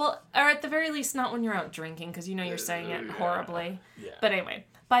 sake. Well, or at the very least, not when you're out drinking, because you're saying it horribly. Yeah. But anyway,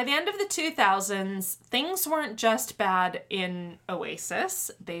 by the end of the 2000s, things weren't just bad in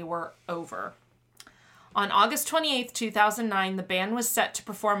Oasis; they were over. On August 28th, 2009, the band was set to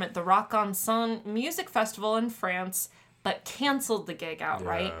perform at the Rock en Seine Music Festival in France, but canceled the gig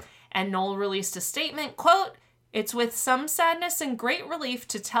outright. Yeah. And Noel released a statement, quote, "It's with some sadness and great relief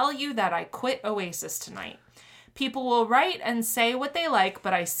to tell you that I quit Oasis tonight. People will write and say what they like,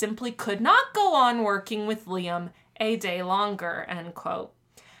 but I simply could not go on working with Liam a day longer," end quote.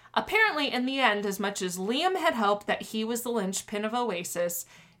 Apparently, in the end, as much as Liam had hoped that he was the linchpin of Oasis,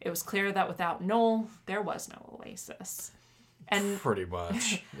 it was clear that without Noel, there was no Oasis. And pretty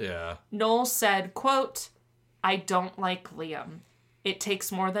much, yeah. Noel said, quote, "I don't like Liam. It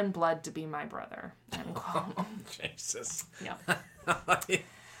takes more than blood to be my brother," end quote. Oh, Jesus. Yeah.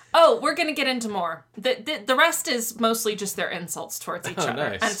 Oh, we're going to get into more. The rest is mostly just their insults towards each other.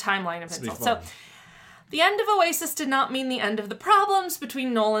 Nice. And a timeline of insults. So, the end of Oasis did not mean the end of the problems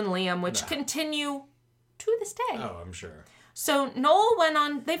between Noel and Liam, which continue to this day. Oh, I'm sure. So Noel went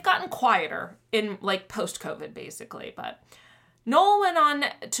on, they've gotten quieter in post-COVID basically, but Noel went on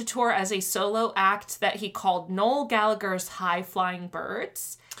to tour as a solo act that he called Noel Gallagher's High Flying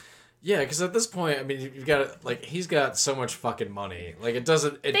Birds. Yeah, because at this point, I mean, you've got like he's got so much fucking money. Like it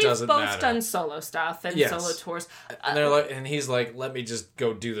doesn't They've matter. both done solo stuff and solo tours. And they're like, and he's like, let me just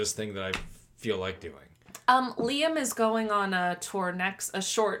go do this thing that I feel like doing. Liam is going on a tour a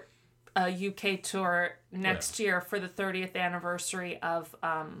short UK tour next year for the 30th anniversary of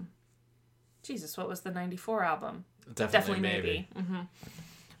Jesus, what was the 94 album? Definitely maybe. Mm-hmm.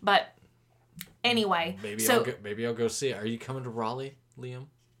 But anyway, maybe I'll go see it. Are you coming to Raleigh, Liam?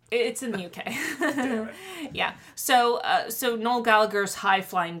 It's in the UK. Damn it. Yeah. So Noel Gallagher's High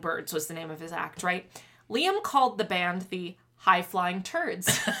Flying Birds was the name of his act, right? Liam called the band the High Flying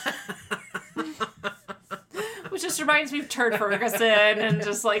Turds. Which just reminds me of Turd Ferguson and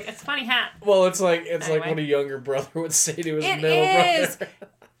just like, it's a funny hat. Well, it's like what a younger brother would say to his middle brother.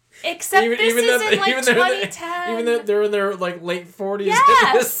 Except this is in like 2010. Even though they're in their like late 40s.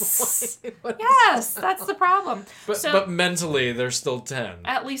 Yes! Yes, that's the problem. But mentally, they're still 10.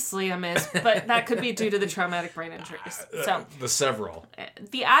 At least Liam is, but that could be due to the traumatic brain injuries. The several.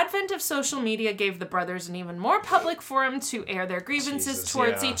 The advent of social media gave the brothers an even more public forum to air their grievances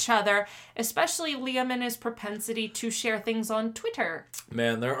towards each other, especially Liam and his propensity to share things on Twitter.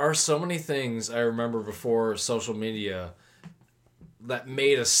 Man, there are so many things I remember before social media that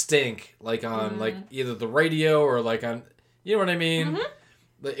made a stink, like on like either the radio or like on, you know what I mean?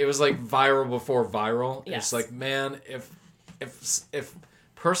 Mm-hmm. It was like viral before viral. Yes. It's like, man, if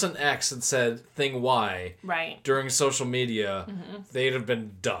person X had said thing Y during social media, they'd have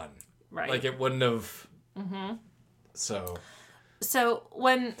been done. Right. Like it wouldn't have. Mm-hmm. So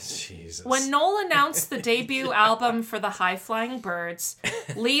when Noel announced the debut album for the High Flying Birds,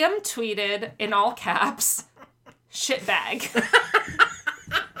 Liam tweeted in all caps, "Shitbag."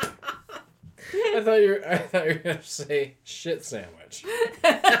 I thought you were gonna say shit sandwich.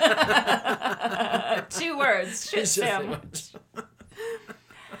 2 words, shit sandwich.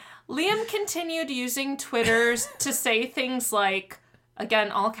 Liam continued using Twitter to say things like,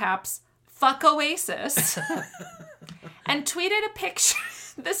 again, all caps, "fuck Oasis," and tweeted a picture.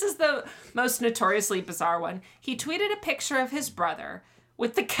 This is the most notoriously bizarre one. He tweeted a picture of his brother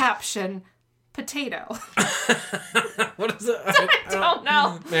with the caption, "potato." What is it? I don't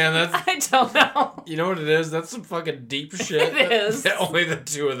know. Man, I don't know. You know what it is? That's some fucking deep shit. It is. That only the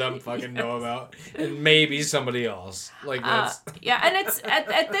two of them fucking know about. And maybe somebody else. Like that's... Yeah, and it's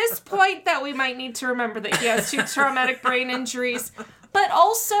at this point that we might need to remember that he has 2 traumatic brain injuries. But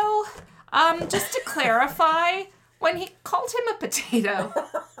also, just to clarify, when he called him a potato,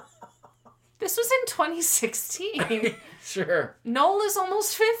 this was in 2016. Sure. Noel is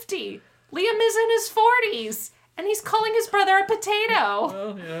almost 50. Liam is in his 40s, and he's calling his brother a potato.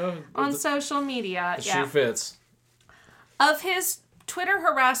 Well, yeah. On social media. The shoe fits. Of his Twitter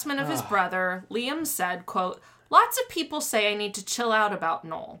harassment of his brother, Liam said, quote, "Lots of people say I need to chill out about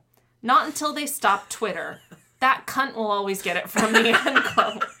Noel. Not until they stop Twitter. That cunt will always get it from me," end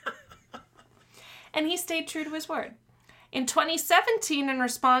quote. And he stayed true to his word. In 2017, in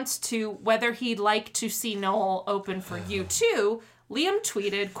response to whether he'd like to see Noel open for U2, Liam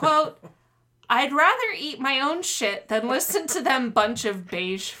tweeted, quote, "I'd rather eat my own shit than listen to them bunch of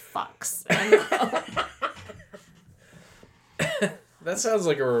beige fucks." That sounds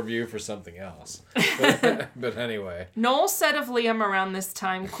like a review for something else. But anyway. Noel said of Liam around this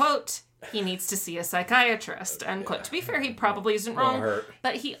time, quote, "He needs to see a psychiatrist," end quote. To be fair, he probably isn't wrong.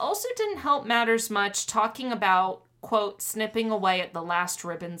 But he also didn't help matters much, talking about, quote, "snipping away at the last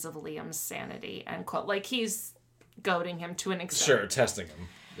ribbons of Liam's sanity," end quote. Like he's goading him to an extent. Sure, testing him.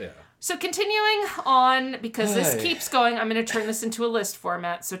 Yeah. So continuing on, because this keeps going, I'm going to turn this into a list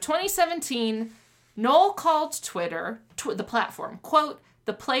format. So 2017, Noel called Twitter, the platform, quote,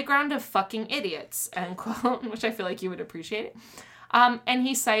 "the playground of fucking idiots," end quote, which I feel like you would appreciate it. And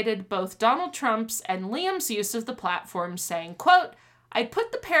he cited both Donald Trump's and Liam's use of the platform, saying, quote, "I'd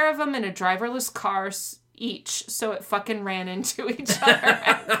put the pair of them in a driverless car each, so it fucking ran into each other,"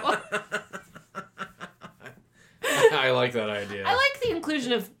 end quote. I like that idea. I like the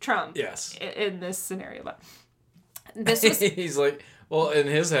inclusion of Trump. Yes. In this scenario, but this was... He's like, well, in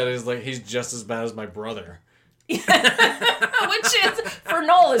his head, he's like, he's just as bad as my brother. Which is, for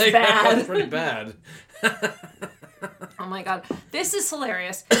Noel, is bad. That's pretty bad. Oh my god. This is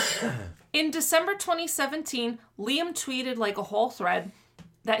hilarious. In December 2017, Liam tweeted like a whole thread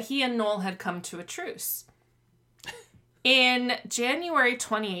that he and Noel had come to a truce. In January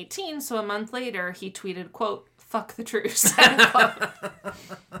 2018, so a month later, he tweeted, quote, "fuck the truce," end quote.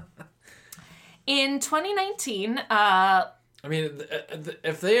 In 2019, I mean,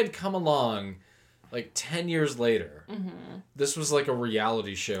 if they had come along like 10 years later, This was like a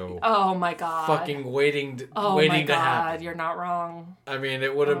reality show. Oh my god. Fucking waiting to God, happen. you're not wrong. I mean,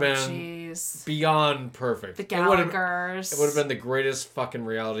 it would have been jeez. beyond perfect. The Gallaghers. It would have been the greatest fucking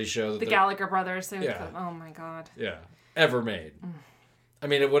reality show. The Gallagher brothers. They would Yeah. oh my god. Yeah. Ever made. I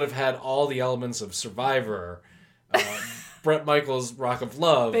mean, it would have had all the elements of Survivor, Bret Michaels' Rock of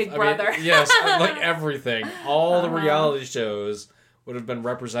Love. Big Brother. Yes, like everything. All the reality shows would have been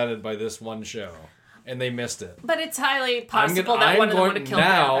represented by this one show. And they missed it. But it's highly possible that one of them would have killed the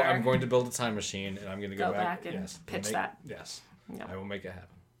now, other. I'm going to build a time machine, and I'm going to go back and pitch that. Yes. Yep. I will make it happen.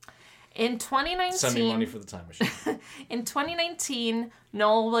 In 2019... Send me money for the time machine. In 2019,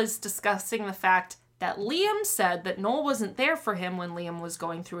 Noel was discussing the fact that Liam said that Noel wasn't there for him when Liam was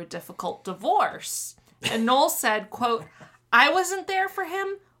going through a difficult divorce. And Noel said, quote, I wasn't there for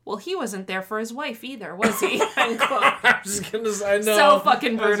him. Well, he wasn't there for his wife either, was he? End quote. I was gonna say, I know. So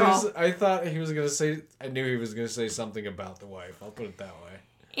fucking brutal. I thought he was gonna say. I knew he was gonna say something about the wife. I'll put it that way.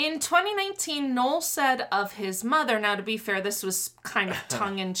 In 2019, Noel said of his mother. Now, to be fair, this was kind of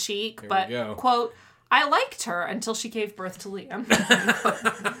tongue in cheek, but quote, I liked her until she gave birth to Liam.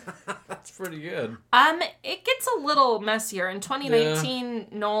 That's pretty good. It gets a little messier. In 2019,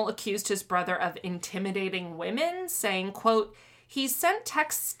 Noel accused his brother of intimidating women, saying, quote, he sent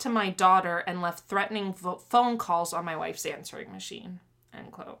texts to my daughter and left threatening phone calls on my wife's answering machine. End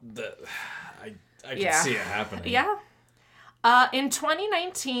quote. I can see it happening. Yeah. In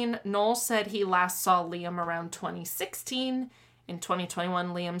 2019, Noel said he last saw Liam around 2016. In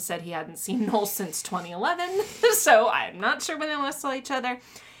 2021, Liam said he hadn't seen Noel since 2011. So I'm not sure when they last saw each other.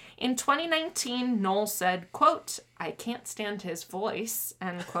 In 2019, Noel said, quote, I can't stand his voice,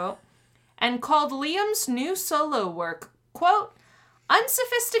 end quote, and called Liam's new solo work, quote,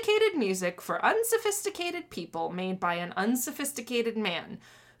 unsophisticated music for unsophisticated people made by an unsophisticated man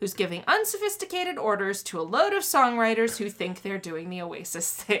who's giving unsophisticated orders to a load of songwriters who think they're doing the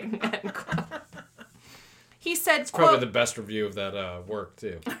Oasis thing, end quote. He said, it's probably the best review of that work,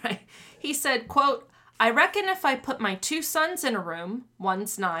 too. Right. He said, quote, I reckon if I put my two sons in a room,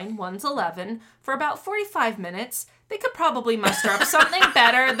 one's 9, one's 11, for about 45 minutes, they could probably muster up something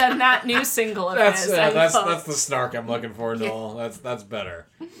better than that new single of his. That's the snark I'm looking for, Noel. That's better.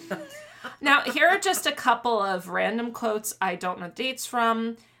 Now, here are just a couple of random quotes I don't know dates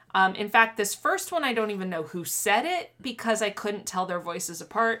from. In fact, this first one, I don't even know who said it because I couldn't tell their voices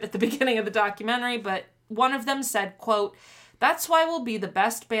apart at the beginning of the documentary, but one of them said, quote, that's why we'll be the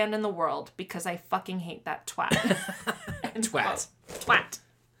best band in the world, because I fucking hate that twat. Twat.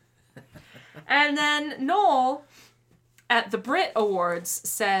 And then Noel, at the Brit Awards,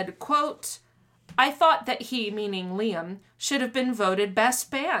 said, quote, I thought that he, meaning Liam, should have been voted best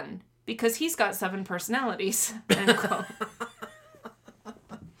band, because he's got 7 personalities, end quote.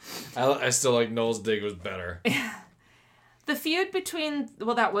 I still like Noel's dig was better. The feud between,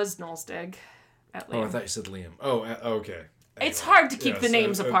 well, that was Noel's dig at Liam. Oh, I thought you said Liam. Oh, okay. Anyway. It's hard to keep the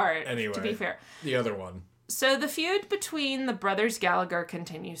names apart, anyway, to be fair. The other one. So the feud between the brothers Gallagher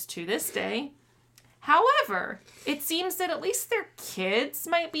continues to this day. However, it seems that at least their kids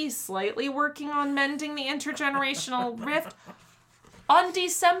might be slightly working on mending the intergenerational rift. On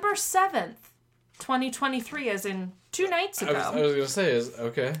December 7th, 2023, as in 2 nights ago. I was going to say,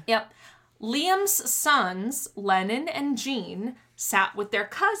 okay. Yep. Liam's sons, Lennon and Jean, sat with their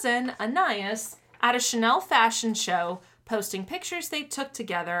cousin, Anais, at a Chanel fashion show, posting pictures they took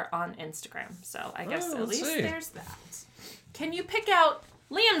together on Instagram. So I guess at least there's that. Can you pick out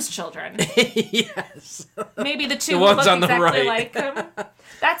Liam's children? Yes. Maybe the two the who ones look on the exactly right. like him.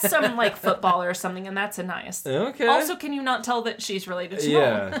 That's some like footballer or something, and that's Anais. Okay. Also, can you not tell that she's related to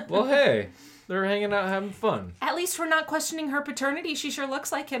Yeah. Noel? Well, hey, they're hanging out having fun. At least we're not questioning her paternity. She sure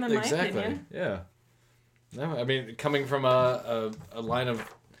looks like him, in my opinion. Yeah. No, I mean, coming from a line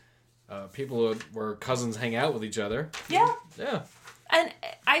of people where cousins hang out with each other. Yeah. Yeah. And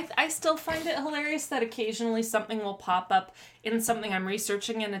I still find it hilarious that occasionally something will pop up in something I'm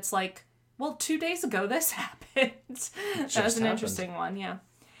researching and it's like, well, 2 days ago this happened. That was an interesting one, yeah.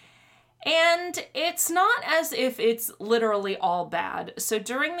 And it's not as if it's literally all bad. So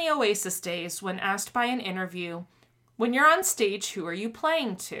during the Oasis days, when asked by an interview, when you're on stage, who are you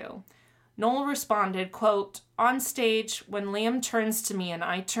playing to? Noel responded, quote, on stage, when Liam turns to me and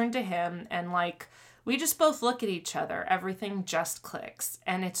I turn to him and like, we just both look at each other, everything just clicks.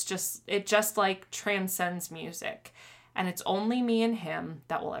 And it just like transcends music. And it's only me and him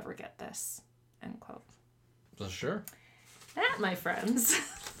that will ever get this, end quote. Well, sure. That, my friends,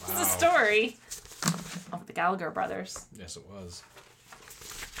 Wow. is the story of the Gallagher brothers. Yes, it was.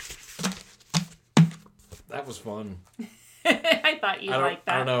 That was fun. I thought you'd like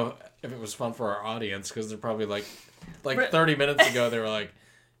that. I don't know if it was fun for our audience because they're probably like, like 30 minutes ago, they were like,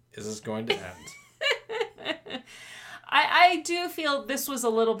 is this going to end? I do feel this was a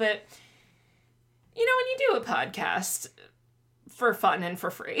little bit, when you do a podcast for fun and for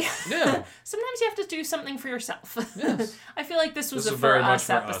free, Yeah. sometimes you have to do something for yourself. Yes. I feel like this was This a is for very much us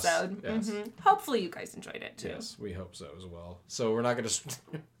for us. episode. Yes. Hopefully you guys enjoyed it too. Yes, we hope so as well. So we're not going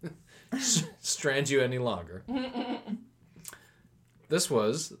to strand you any longer. This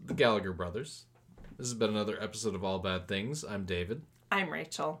was the Gallagher brothers. This has been another episode of All Bad Things. I'm David. I'm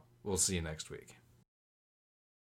Rachel. We'll see you next week.